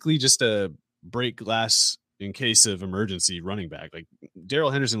basically just a break glass in case of emergency running back. Like, Darrell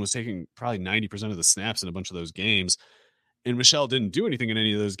Henderson was taking probably 90% of the snaps in a bunch of those games, and Michel didn't do anything in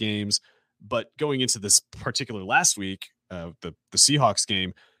any of those games. But going into this particular last week, the Seahawks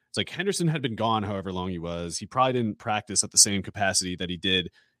game, it's like Henderson had been gone however long he was. He probably didn't practice at the same capacity that he did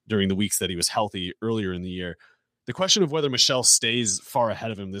during the weeks that he was healthy earlier in the year. The question of whether Michel stays far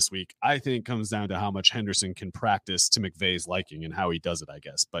ahead of him this week, I think, comes down to how much Henderson can practice to McVay's liking and how he does it, I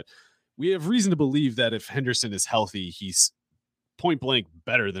guess. But we have reason to believe that if Henderson is healthy, he's point blank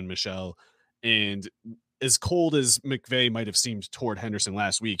better than Michel. And as cold as McVay might have seemed toward Henderson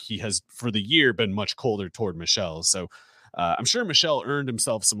last week, he has for the year been much colder toward Michel. So I'm sure Michel earned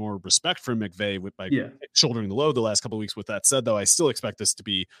himself some more respect from McVay by shouldering the load the last couple of weeks. With that said, though, I still expect this to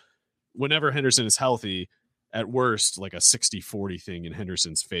be, whenever Henderson is healthy, at worst, like a 60-40 thing in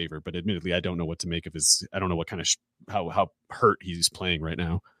Henderson's favor. But admittedly, I don't know what to make of I don't know what kind of how hurt he's playing right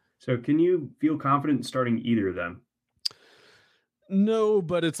now. So can you feel confident in starting either of them? No,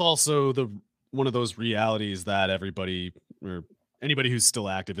 but it's also one of those realities that everybody or anybody who's still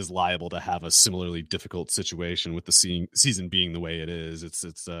active is liable to have a similarly difficult situation with the season being the way it is. It's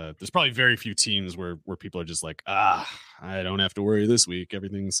there's probably very few teams where people are just like, I don't have to worry this week.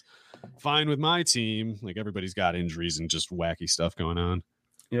 Everything's fine with my team. Like, everybody's got injuries and just wacky stuff going on.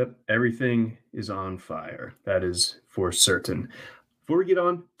 Yep. Everything is on fire. That is for certain. Before we get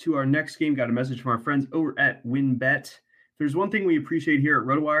on to our next game, got a message from our friends over at WynnBET. There's one thing we appreciate here at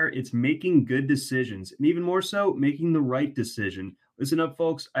RotoWire, it's making good decisions, and even more so, making the right decision. Listen up,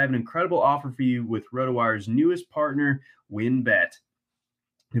 folks. I have an incredible offer for you with RotoWire's newest partner, WynnBET,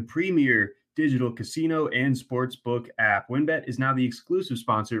 the premier digital casino and sportsbook app. WynnBET is now the exclusive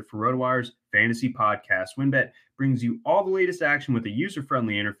sponsor for RotoWire's fantasy podcast. WynnBET brings you all the latest action with a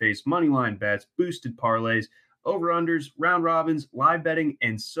user-friendly interface, moneyline bets, boosted parlays, over-unders, round robins, live betting,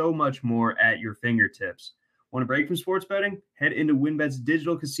 and so much more at your fingertips. Want to break from sports betting? Head into WynnBET's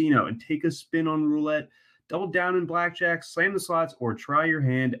digital casino and take a spin on roulette, double down in blackjack, slam the slots, or try your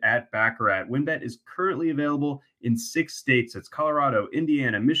hand at Baccarat. WynnBET is currently available in 6 states. That's Colorado,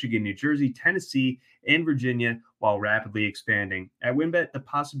 Indiana, Michigan, New Jersey, Tennessee, and Virginia, while rapidly expanding. At WynnBET, the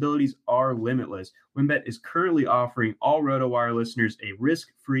possibilities are limitless. WynnBET is currently offering all RotoWire listeners a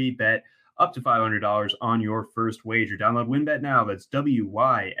risk-free bet up to $500 on your first wager. Download WynnBET now. That's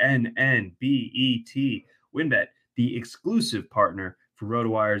WYNNBET. WynnBET, the exclusive partner for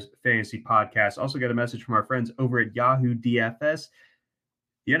RotoWire's fantasy podcast. Also got a message from our friends over at Yahoo DFS.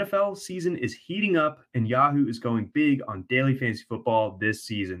 The NFL season is heating up, and Yahoo is going big on daily fantasy football this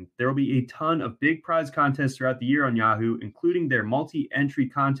season. There will be a ton of big prize contests throughout the year on Yahoo, including their multi-entry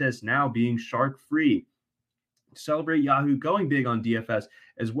contest now being shark-free. To celebrate Yahoo going big on DFS,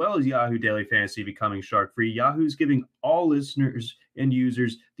 as well as Yahoo Daily Fantasy becoming shark-free, Yahoo's giving all listeners and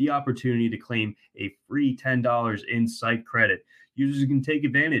users the opportunity to claim a free $10 in site credit. Users can take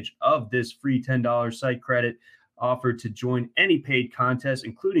advantage of this free $10 site credit offer to join any paid contest,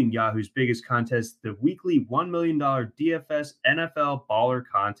 including Yahoo's biggest contest, the weekly $1 million DFS NFL Baller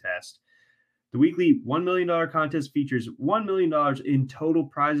Contest. The weekly $1 million contest features $1 million in total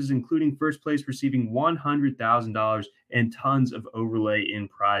prizes, including first place receiving $100,000 and tons of overlay in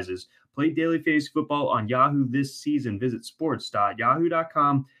prizes. Play daily fantasy football on Yahoo this season. Visit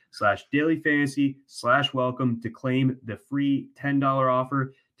sports.yahoo.com/dailyfantasy/welcome to claim the free $10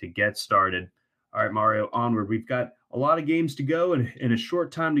 offer to get started. All right, Mario, onward. We've got a lot of games to go and a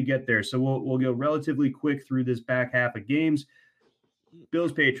short time to get there, so we'll go relatively quick through this back half of games.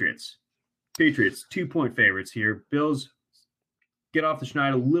 Bills-Patriots. Patriots, 2-point favorites here. Bills get off the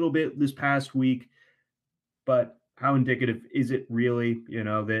schneid a little bit this past week, but how indicative is it really? You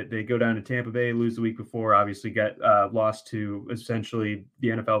know, they go down to Tampa Bay, lose the week before, obviously got lost to essentially the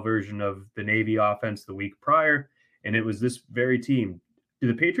NFL version of the Navy offense the week prior, and it was this very team. Do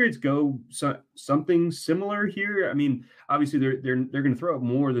the Patriots go something similar here? I mean, obviously they're going to throw it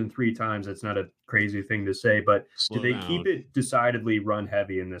more than 3 times. That's not a crazy thing to say, but do they keep it decidedly run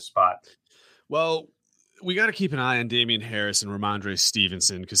heavy in this spot? Well, we got to keep an eye on Damian Harris and Ramondre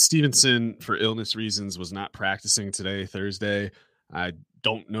Stevenson, because Stevenson, for illness reasons, was not practicing today, Thursday. I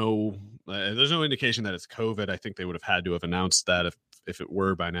don't know. There's no indication that it's COVID. I think they would have had to have announced that if it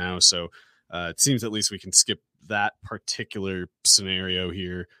were by now. So it seems at least we can skip that particular scenario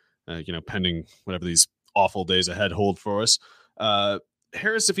here, pending whatever these awful days ahead hold for us.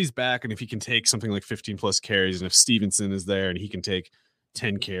 Harris, if he's back and if he can take something like 15 plus carries, and if Stevenson is there and he can take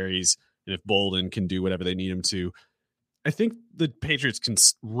 10 carries, and if Bolden can do whatever they need him to, I think the Patriots can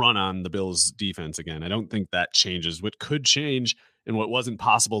run on the Bills defense again. I don't think that changes. What could change, and what wasn't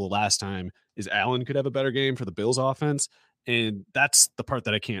possible the last time, is Allen could have a better game for the Bills offense. And that's the part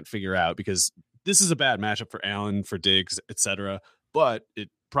that I can't figure out, because this is a bad matchup for Allen, for Diggs, etc. But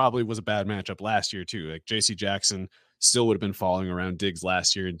it probably was a bad matchup last year too. Like, JC Jackson still would have been falling around Diggs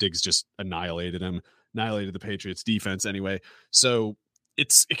last year, and Diggs just annihilated the Patriots defense anyway. So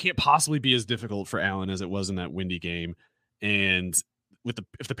it can't possibly be as difficult for Allen as it was in that windy game. And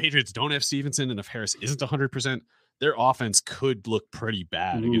if the Patriots don't have Stevenson, and if Harris isn't 100%, their offense could look pretty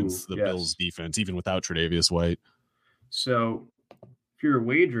bad against the yes. Bills defense, even without Tre'Davious White. So if you're a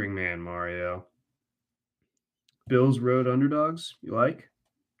wagering man, Mario, Bills road underdogs, you like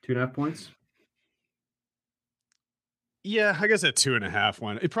 2.5 points? Yeah, I guess at 2.5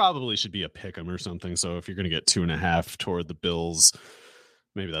 one, it probably should be a pick 'em or something. So if you're going to get 2.5 toward the Bills,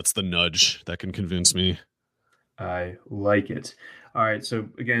 maybe that's the nudge that can convince me. I like it. All right. So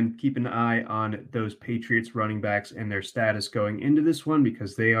again, keep an eye on those Patriots running backs and their status going into this one,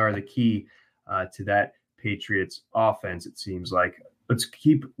 because they are the key to that Patriots offense, it seems like. Let's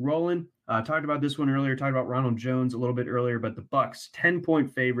keep rolling. Talked about this one earlier, talked about Ronald Jones a little bit earlier, but the Bucs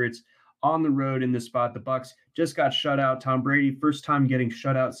 10-point favorites on the road in this spot. The Bucs just got shut out. Tom Brady, first time getting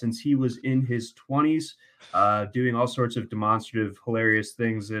shut out since he was in his 20s, doing all sorts of demonstrative, hilarious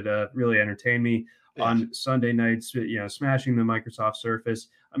things that really entertain me. On Sunday nights, smashing the Microsoft Surface.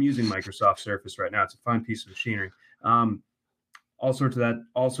 I'm using Microsoft Surface right now. It's a fun piece of machinery. All sorts of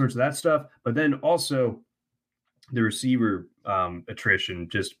that stuff. But then also the receiver attrition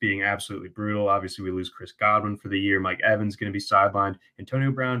just being absolutely brutal. Obviously, we lose Chris Godwin for the year. Mike Evans going to be sidelined.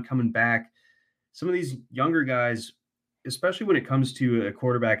 Antonio Brown coming back. Some of these younger guys, especially when it comes to a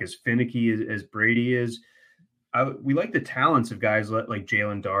quarterback as finicky as Brady is, we like the talents of guys like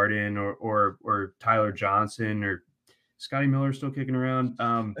Jalen Darden or Tyler Johnson or Scotty Miller still kicking around.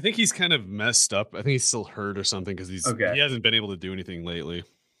 I think he's kind of messed up. I think he's still hurt or something because he hasn't been able to do anything lately.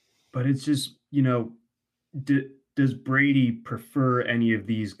 But it's just, does Brady prefer any of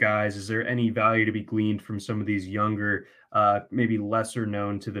these guys? Is there any value to be gleaned from some of these younger, maybe lesser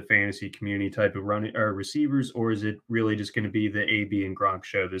known to the fantasy community type of running or receivers, or is it really just going to be the AB and Gronk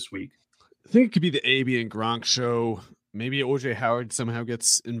show this week? I think it could be the AB and Gronk show. Maybe OJ Howard somehow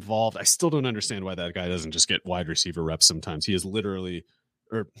gets involved. I still don't understand why that guy doesn't just get wide receiver reps sometimes. He is literally,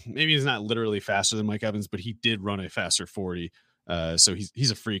 or maybe he's not literally faster than Mike Evans, but he did run a faster 40. So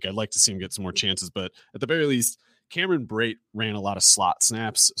he's a freak. I'd like to see him get some more chances, but at the very least, Cameron Brate ran a lot of slot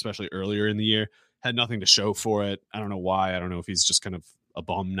snaps, especially earlier in the year, had nothing to show for it. I don't know why. I don't know if he's just kind of a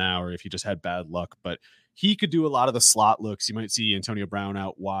bum now or if he just had bad luck, but he could do a lot of the slot looks. You might see Antonio Brown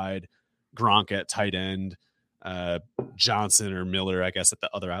out wide, Gronk at tight end, Johnson or Miller, I guess, at the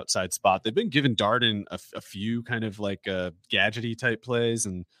other outside spot. They've been giving Darden a few kind of like gadgety type plays,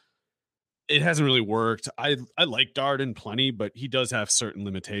 and it hasn't really worked. I like Darden plenty, but he does have certain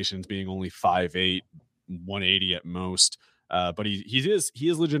limitations, being only 5'8", 180 at most. But he is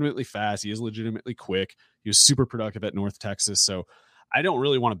legitimately fast. He is legitimately quick. He was super productive at North Texas. So I don't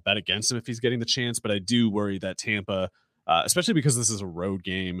really want to bet against him if he's getting the chance, but I do worry that Tampa, especially because this is a road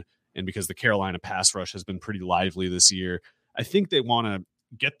game and because the Carolina pass rush has been pretty lively this year, I think they want to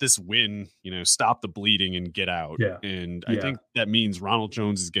get this win, stop the bleeding and get out. Yeah. And I think that means Ronald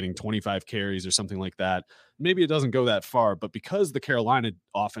Jones is getting 25 carries or something like that. Maybe it doesn't go that far, but because the Carolina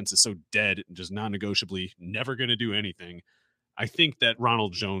offense is so dead and just non-negotiably never going to do anything, I think that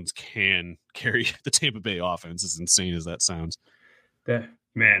Ronald Jones can carry the Tampa Bay offense, as insane as that sounds.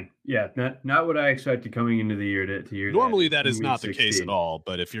 Not what I expected coming into the year to hear. Normally that is not the case at all,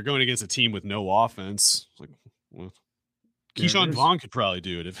 but if you're going against a team with no offense, Keyshawn Vaughn could probably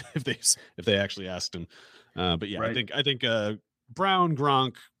do it if they actually asked him. But yeah, right. I think Brown,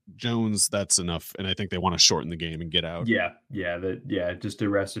 Gronk, Jones, that's enough, and I think they want to shorten the game and get out. Just a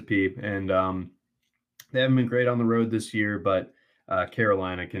recipe. And they haven't been great on the road this year, but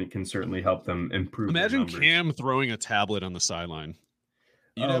Carolina can certainly help them improve. Imagine Cam throwing a tablet on the sideline.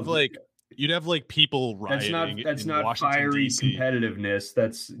 You'd have people rioting. That's not fiery DC. Competitiveness.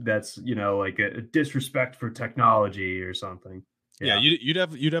 That's like a disrespect for technology or something. Yeah, you'd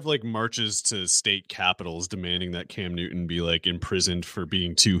have like marches to state capitals demanding that Cam Newton be like imprisoned for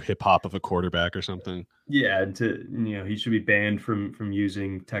being too hip hop of a quarterback or something. Yeah, he should be banned from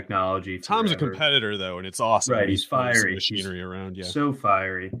using technology. Tom's a competitor though, and it's awesome. Right, he's fiery. Machinery around, yeah, so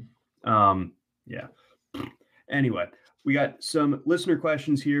fiery. Anyway. We got some listener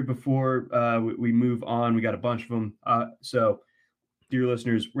questions here before we move on. We got a bunch of them. So, dear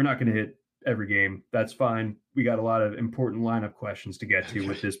listeners, we're not going to hit every game. That's fine. We got a lot of important lineup questions to get to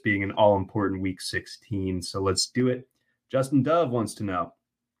with this being an all-important Week 16. So let's do it. Justin Dove wants to know,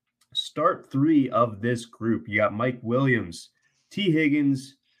 start three of this group. You got Mike Williams, T.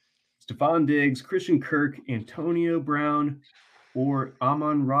 Higgins, Stephon Diggs, Christian Kirk, Antonio Brown, or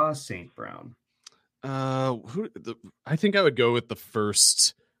Amon-Ra St. Brown. I think I would go with the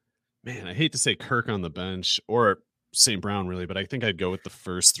first. Man, I hate to say Kirk on the bench or St. Brown really, but I think I'd go with the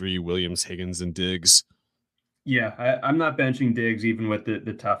first three: Williams, Higgins, and Diggs. Yeah, I'm not benching Diggs even with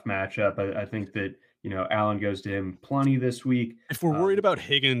the tough matchup. I think that Allen goes to him plenty this week. If we're worried about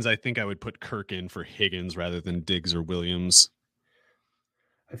Higgins, I think I would put Kirk in for Higgins rather than Diggs or Williams.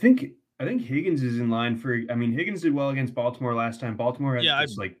 I think Higgins is in line for. I mean, Higgins did well against Baltimore last time. Baltimore has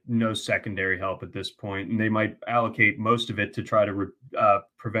just no secondary help at this point, and they might allocate most of it to try to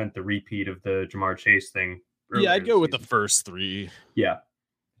prevent the repeat of the Jamar Chase thing. Yeah, I'd go with the first three. Yeah.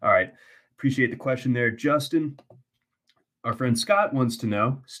 All right. Appreciate the question there, Justin. Our friend Scott wants to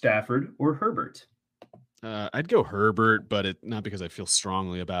know Stafford or Herbert. I'd go Herbert, but not because I feel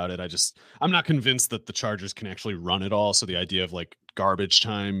strongly about it. I'm not convinced that the Chargers can actually run it all. So the idea of like garbage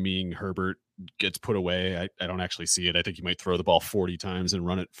time meaning Herbert gets put away, I don't actually see it. I think he might throw the ball 40 times and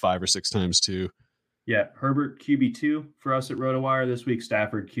run it 5 or 6 times too. Yeah, Herbert QB2 for us at RotoWire this week.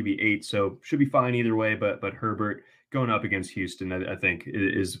 Stafford QB8, so should be fine either way. But Herbert going up against Houston, I think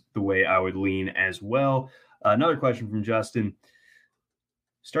is the way I would lean as well. Another question from Justin.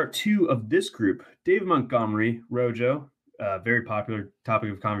 Start 2 of this group, David Montgomery, Rojo, very popular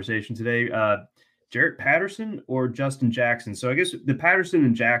topic of conversation today. Jarrett Patterson or Justin Jackson? So I guess the Patterson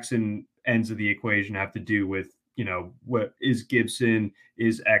and Jackson ends of the equation have to do with, what is Gibson,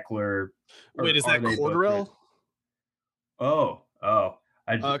 is Eckler. Wait, is that Cordarrelle?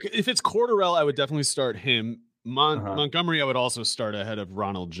 If it's Cordarrelle, I would definitely start him. Montgomery, I would also start ahead of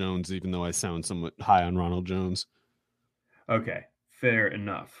Ronald Jones, even though I sound somewhat high on Ronald Jones. Okay. Fair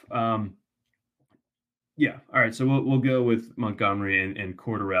enough. Yeah. All right. So we'll go with Montgomery and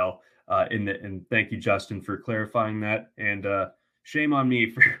Cordarrelle and thank you, Justin, for clarifying that. And shame on me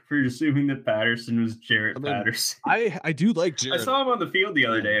for assuming that Patterson was Jarrett Patterson. I do like Jarrett. I saw him on the field the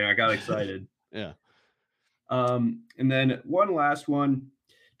other day and I got excited. Yeah. And then one last one.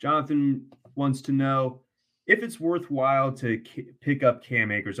 Jonathan wants to know if it's worthwhile to pick up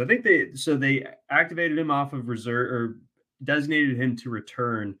Cam Akers. I think they activated him off of reserve or designated him to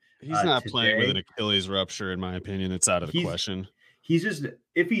return. He's not playing with an Achilles rupture, in my opinion. It's out of the question. He's just,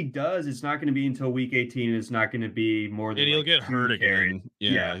 if he does, it's not going to be until week 18. It's not going to be more than. And he'll get hurt again.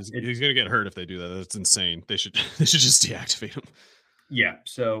 Yeah, he's going to get hurt if they do that. That's insane. They should just deactivate him. Yeah,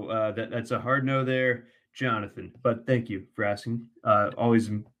 so that's a hard no there, Jonathan. But thank you for asking. Always,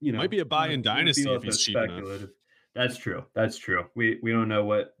 might be a buy in dynasty if he's cheap enough. That's true. We don't know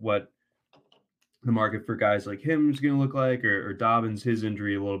what the market for guys like him is going to look like, or Dobbins. His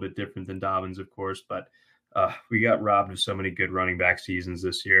injury a little bit different than Dobbins, of course, but we got robbed of so many good running back seasons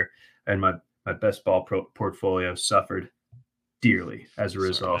this year, and my best ball portfolio suffered dearly as a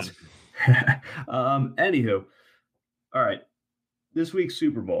result. Anywho, all right, this week's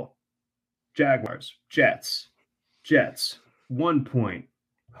Super Bowl: Jaguars, Jets, 1 point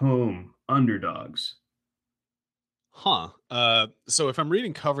home underdogs. So if I'm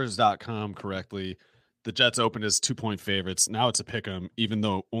reading covers.com correctly, the Jets opened as 2-point favorites. Now it's a pick 'em, even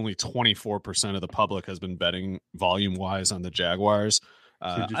though only 24% of the public has been betting volume wise on the Jaguars.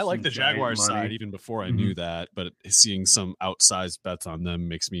 I like the Jaguars side even before I knew that, but seeing some outsized bets on them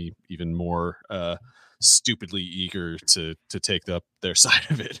makes me even more stupidly eager to take up their side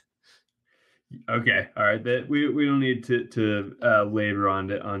of it. Okay. All right. We don't need to labor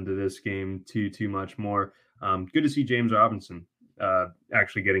onto this game too much more. Good to see James Robinson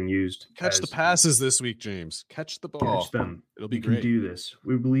actually getting used. Catch the passes this week, James. Catch the ball. Catch them. It'll be great. You can do this.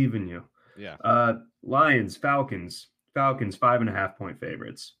 We believe in you. Yeah. Lions, Falcons, 5.5 point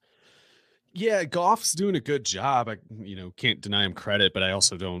favorites. Yeah, Goff's doing a good job. I can't deny him credit, but I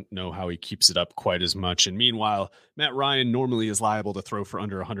also don't know how he keeps it up quite as much. And meanwhile, Matt Ryan normally is liable to throw for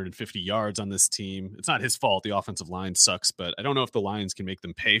under 150 yards on this team. It's not his fault. The offensive line sucks, but I don't know if the Lions can make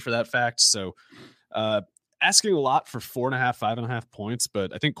them pay for that fact. So asking a lot for 4.5, 5.5 points,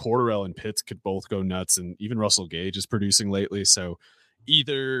 but I think Cordarrelle and Pitts could both go nuts, and even Russell Gage is producing lately. So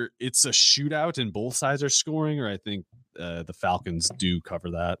either it's a shootout and both sides are scoring, or I think the Falcons do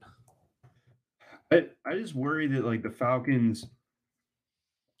cover that. I just worry that like the Falcons,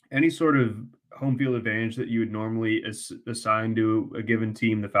 any sort of home field advantage that you would normally assign to a given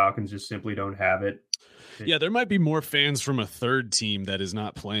team, the Falcons just simply don't have it. Yeah, there might be more fans from a third team that is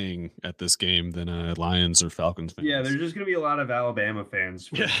not playing at this game than Lions or Falcons fans. Yeah, there's just going to be a lot of Alabama fans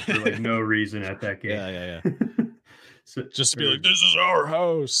for like no reason at that game. Yeah. So, just to be like, this is our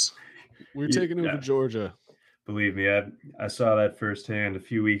house. We're taking over Georgia. Believe me, I saw that firsthand a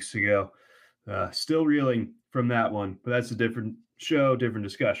few weeks ago. Still reeling from that one, but that's a different show, different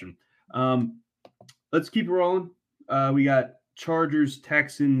discussion. Let's keep it rolling. We got Chargers,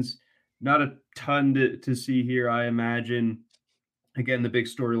 Texans. Not a ton to see here, I imagine. Again, the big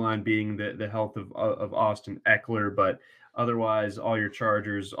storyline being the health of Austin Eckler, but otherwise, all your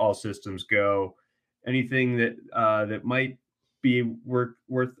Chargers, all systems go. Anything that might be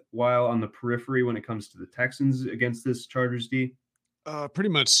worthwhile on the periphery when it comes to the Texans against this Chargers D? Pretty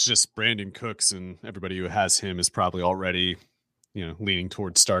much just Brandon Cooks, and everybody who has him is probably already, leaning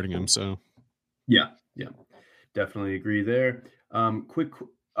towards starting him. So yeah, definitely agree there. Quick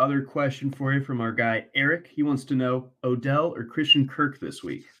other question for you from our guy Eric. He wants to know Odell or Christian Kirk this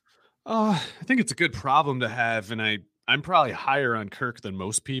week. I think it's a good problem to have, and I'm probably higher on Kirk than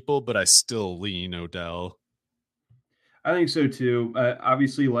most people, but I still lean Odell. I think so too.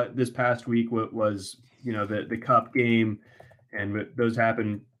 Obviously, this past week was the Cup game, and those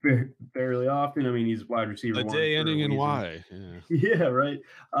happen fairly often. I mean, he's wide receiver. A day ending in Y. Yeah, right.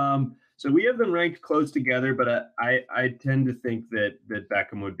 So we have them ranked close together, but I tend to think that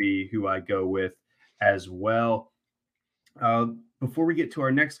Beckham would be who I go with as well. Before we get to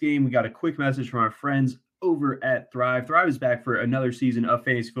our next game, we got a quick message from our friends over at Thrive. Thrive is back for another season of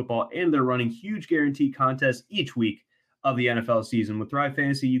fantasy football, and they're running huge guarantee contests each week of the NFL season. With Thrive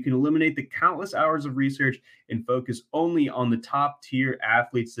Fantasy, you can eliminate the countless hours of research and focus only on the top tier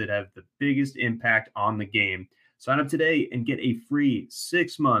athletes that have the biggest impact on the game. Sign up today and get a free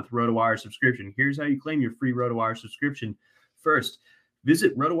 6-month RotoWire subscription. Here's how you claim your free RotoWire subscription. First,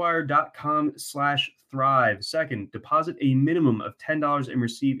 visit rotowire.com/thrive. Second, deposit a minimum of $10 and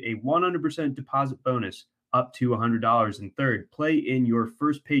receive a 100% deposit bonus up to $100. And third, play in your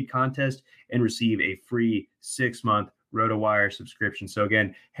first paid contest and receive a free 6-month RotoWire subscription. So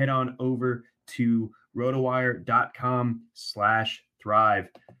again, head on over to rotowire.com/thrive.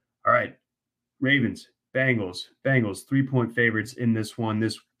 All right, Ravens, Bengals, 3-point favorites in this one.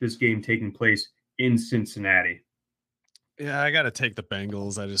 This game taking place in Cincinnati. Yeah, I got to take the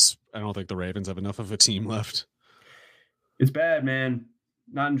Bengals. I don't think the Ravens have enough of a team left. It's bad, man.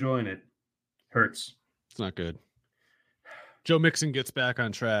 Not enjoying it. Hurts. It's not good. Joe Mixon gets back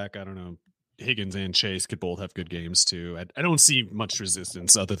on track. I don't know. Higgins and Chase could both have good games too. I don't see much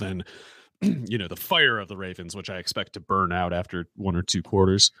resistance other than, the fire of the Ravens, which I expect to burn out after 1 or 2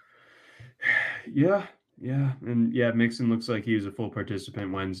 quarters. Yeah. And Mixon looks like he was a full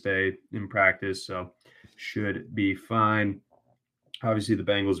participant Wednesday in practice, so should be fine. Obviously, the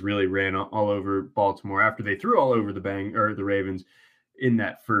Bengals really ran all over Baltimore after they threw all over the Ravens in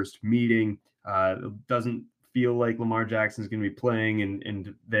that first meeting. It doesn't feel like Lamar Jackson is going to be playing,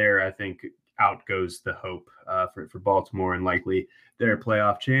 and there I think out goes the hope for Baltimore and likely their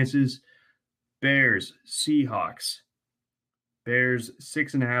playoff chances. Bears, Seahawks. Bears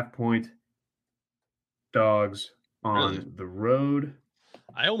 6.5-point dogs on the road.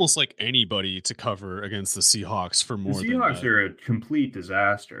 I almost like anybody to cover against the Seahawks for more. The Seahawks are a complete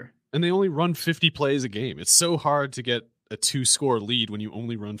disaster. And they only run 50 plays a game. It's so hard to get a 2-score lead when you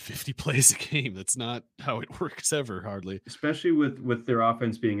only run 50 plays a game. That's not how it works ever, hardly. Especially with their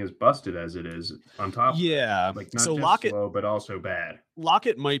offense being as busted as it is on top. Yeah. Of it. Like not so just Lockett, slow, but also bad.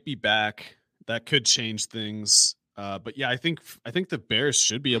 Lockett might be back. That could change things. But yeah, I think the Bears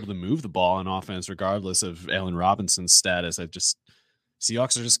should be able to move the ball on offense regardless of Allen Robinson's status.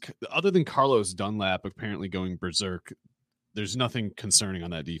 Seahawks are just, other than Carlos Dunlap apparently going berserk, there's nothing concerning on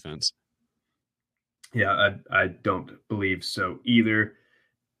that defense. Yeah, I don't believe so either.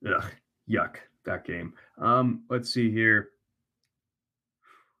 Ugh, yuck, that game. Let's see here.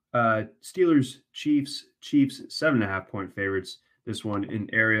 Steelers, Chiefs, 7.5-point favorites. This one in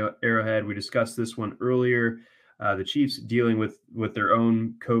Arrowhead. We discussed this one earlier. The Chiefs dealing with their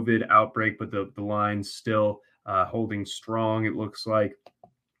own COVID outbreak, but the line's still holding strong, it looks like.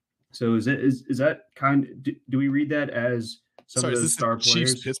 So is that do we read that as some of those star players?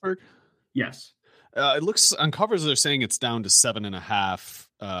 Chiefs Pittsburgh? Yes. It looks on covers they're saying it's down to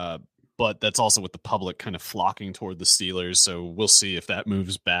 7.5, but that's also with the public kind of flocking toward the Steelers. So we'll see if that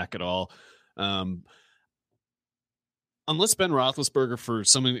moves back at all. Unless Ben Roethlisberger, for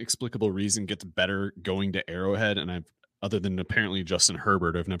some inexplicable reason, gets better going to Arrowhead, and other than apparently Justin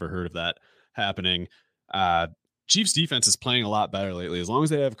Herbert, I've never heard of that happening. Chiefs defense is playing a lot better lately. As long as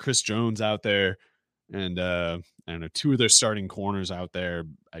they have Chris Jones out there and I don't know, 2 of their starting corners out there,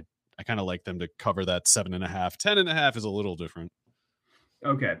 I kind of like them to cover that 7.5. 10.5 is a little different.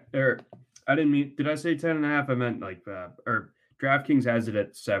 Okay. I didn't mean, did I say 10.5? I meant like or DraftKings has it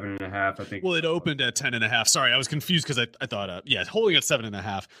at 7.5, I think. Well, it opened at 10.5. Sorry, I was confused because I thought, holding at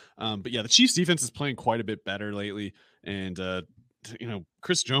 7.5. But yeah, the Chiefs defense is playing quite a bit better lately. And,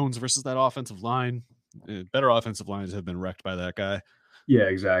 Chris Jones versus that offensive line, better offensive lines have been wrecked by that guy. Yeah,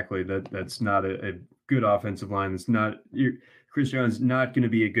 exactly. That's not a good offensive line. It's not Chris Jones not going to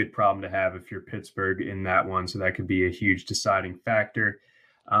be a good problem to have if you're Pittsburgh in that one. So that could be a huge deciding factor.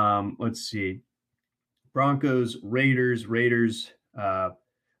 Let's see. Broncos, Raiders.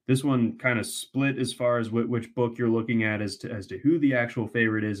 This one kind of split as far as which book you're looking at as to who the actual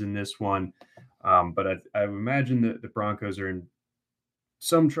favorite is in this one. But I imagine that the Broncos are in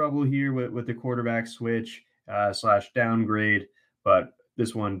some trouble here with the quarterback switch / downgrade, but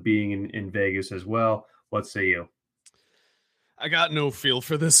this one being in Vegas as well. What say you? I got no feel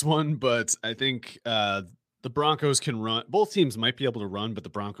for this one, but I think the Broncos can run. Both teams might be able to run, but the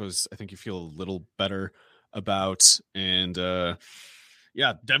Broncos, I think you feel a little better about. And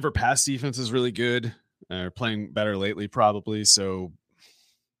Denver pass defense is really good. They're playing better lately, probably. So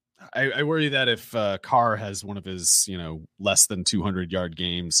I worry that if Carr has one of his, less than 200-yard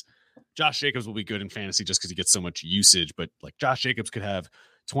games, Josh Jacobs will be good in fantasy just because he gets so much usage. But like Josh Jacobs could have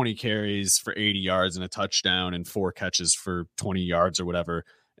 20 carries for 80 yards and a touchdown and 4 catches for 20 yards or whatever.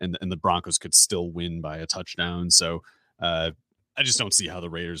 And the Broncos could still win by a touchdown. So I just don't see how the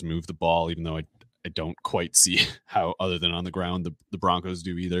Raiders move the ball, even though I don't quite see how, other than on the ground, the Broncos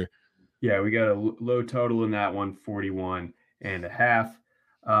do either. Yeah, we got a low total in that one,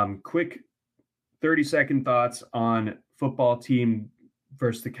 41.5. Quick 30-second thoughts on football team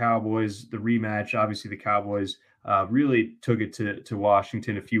versus the Cowboys, the rematch. Obviously, the Cowboys really took it to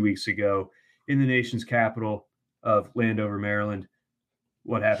Washington a few weeks ago in the nation's capital of Landover, Maryland.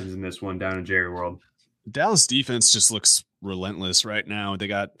 What happens in this one down in Jerry World? Dallas defense just looks relentless right now. They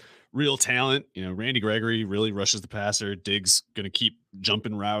got real talent. Randy Gregory really rushes the passer. Diggs going to keep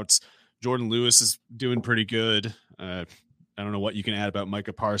jumping routes. Jordan Lewis is doing pretty good. I don't know what you can add about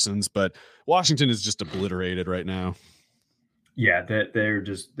Micah Parsons, but Washington is just obliterated right now. Yeah,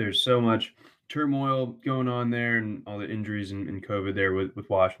 there's so much turmoil going on there and all the injuries and COVID there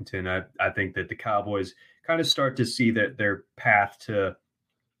with Washington. I think that the Cowboys kind of start to see that their path to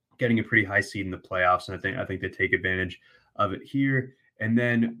getting a pretty high seed in the playoffs. And I think they take advantage of it here. And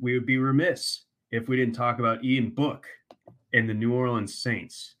then we would be remiss if we didn't talk about Ian Book and the New Orleans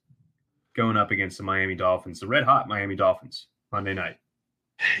Saints going up against the Miami Dolphins, the red hot Miami Dolphins, Monday night.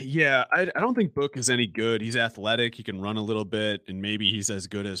 Yeah, I don't think Book is any good. He's athletic. He can run a little bit, and maybe he's as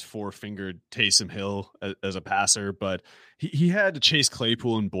good as 4-fingered Taysom Hill as a passer. But he had to chase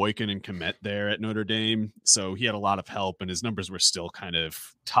Claypool and Boykin and Kmet there at Notre Dame, so he had a lot of help, and his numbers were still kind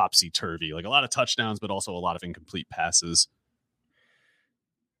of topsy-turvy, like a lot of touchdowns, but also a lot of incomplete passes.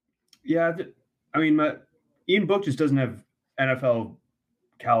 Yeah, Ian Book just doesn't have NFL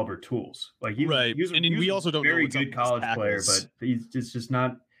caliber tools. Like we also don't very know good college player, but he's just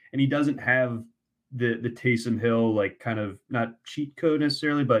not, and he doesn't have the Taysom Hill like kind of not cheat code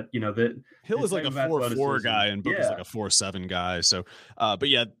necessarily, but that Hill is like a 4.4 guy and Book is like a 4.7 guy. So, but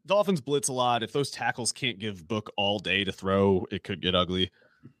yeah, Dolphins blitz a lot. If those tackles can't give Book all day to throw, it could get ugly.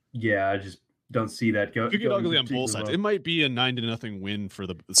 Yeah, I just don't see that go. It could get ugly on both sides. It might be a 9-0 win for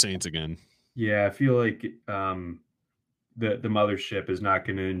the Saints again. Yeah, I feel like the mothership is not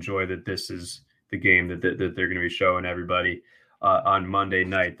going to enjoy that this is the game that they're going to be showing everybody on Monday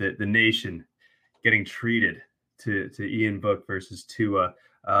night. The nation getting treated to Ian Book versus Tua.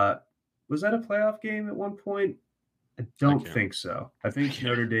 Was that a playoff game at one point? I don't think so. I think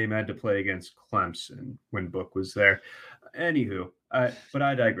Notre Dame had to play against Clemson when Book was there. Anywho, but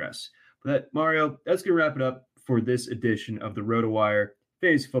I digress. But Mario, that's going to wrap it up for this edition of the RotoWire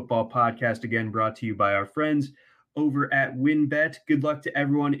Fantasy Football Podcast, again brought to you by our friends over at WynnBET. Good luck to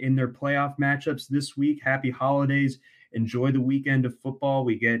everyone in their playoff matchups this week. Happy holidays. Enjoy the weekend of football.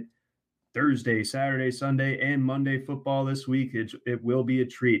 We get Thursday, Saturday, Sunday, and Monday football this week. It will be a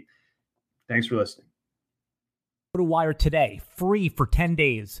treat. Thanks for listening. RotoWire today, free for 10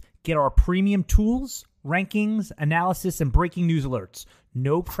 days. Get our premium tools, rankings, analysis, and breaking news alerts.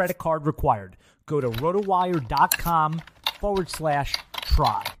 No credit card required. Go to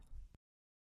rotowire.com/try.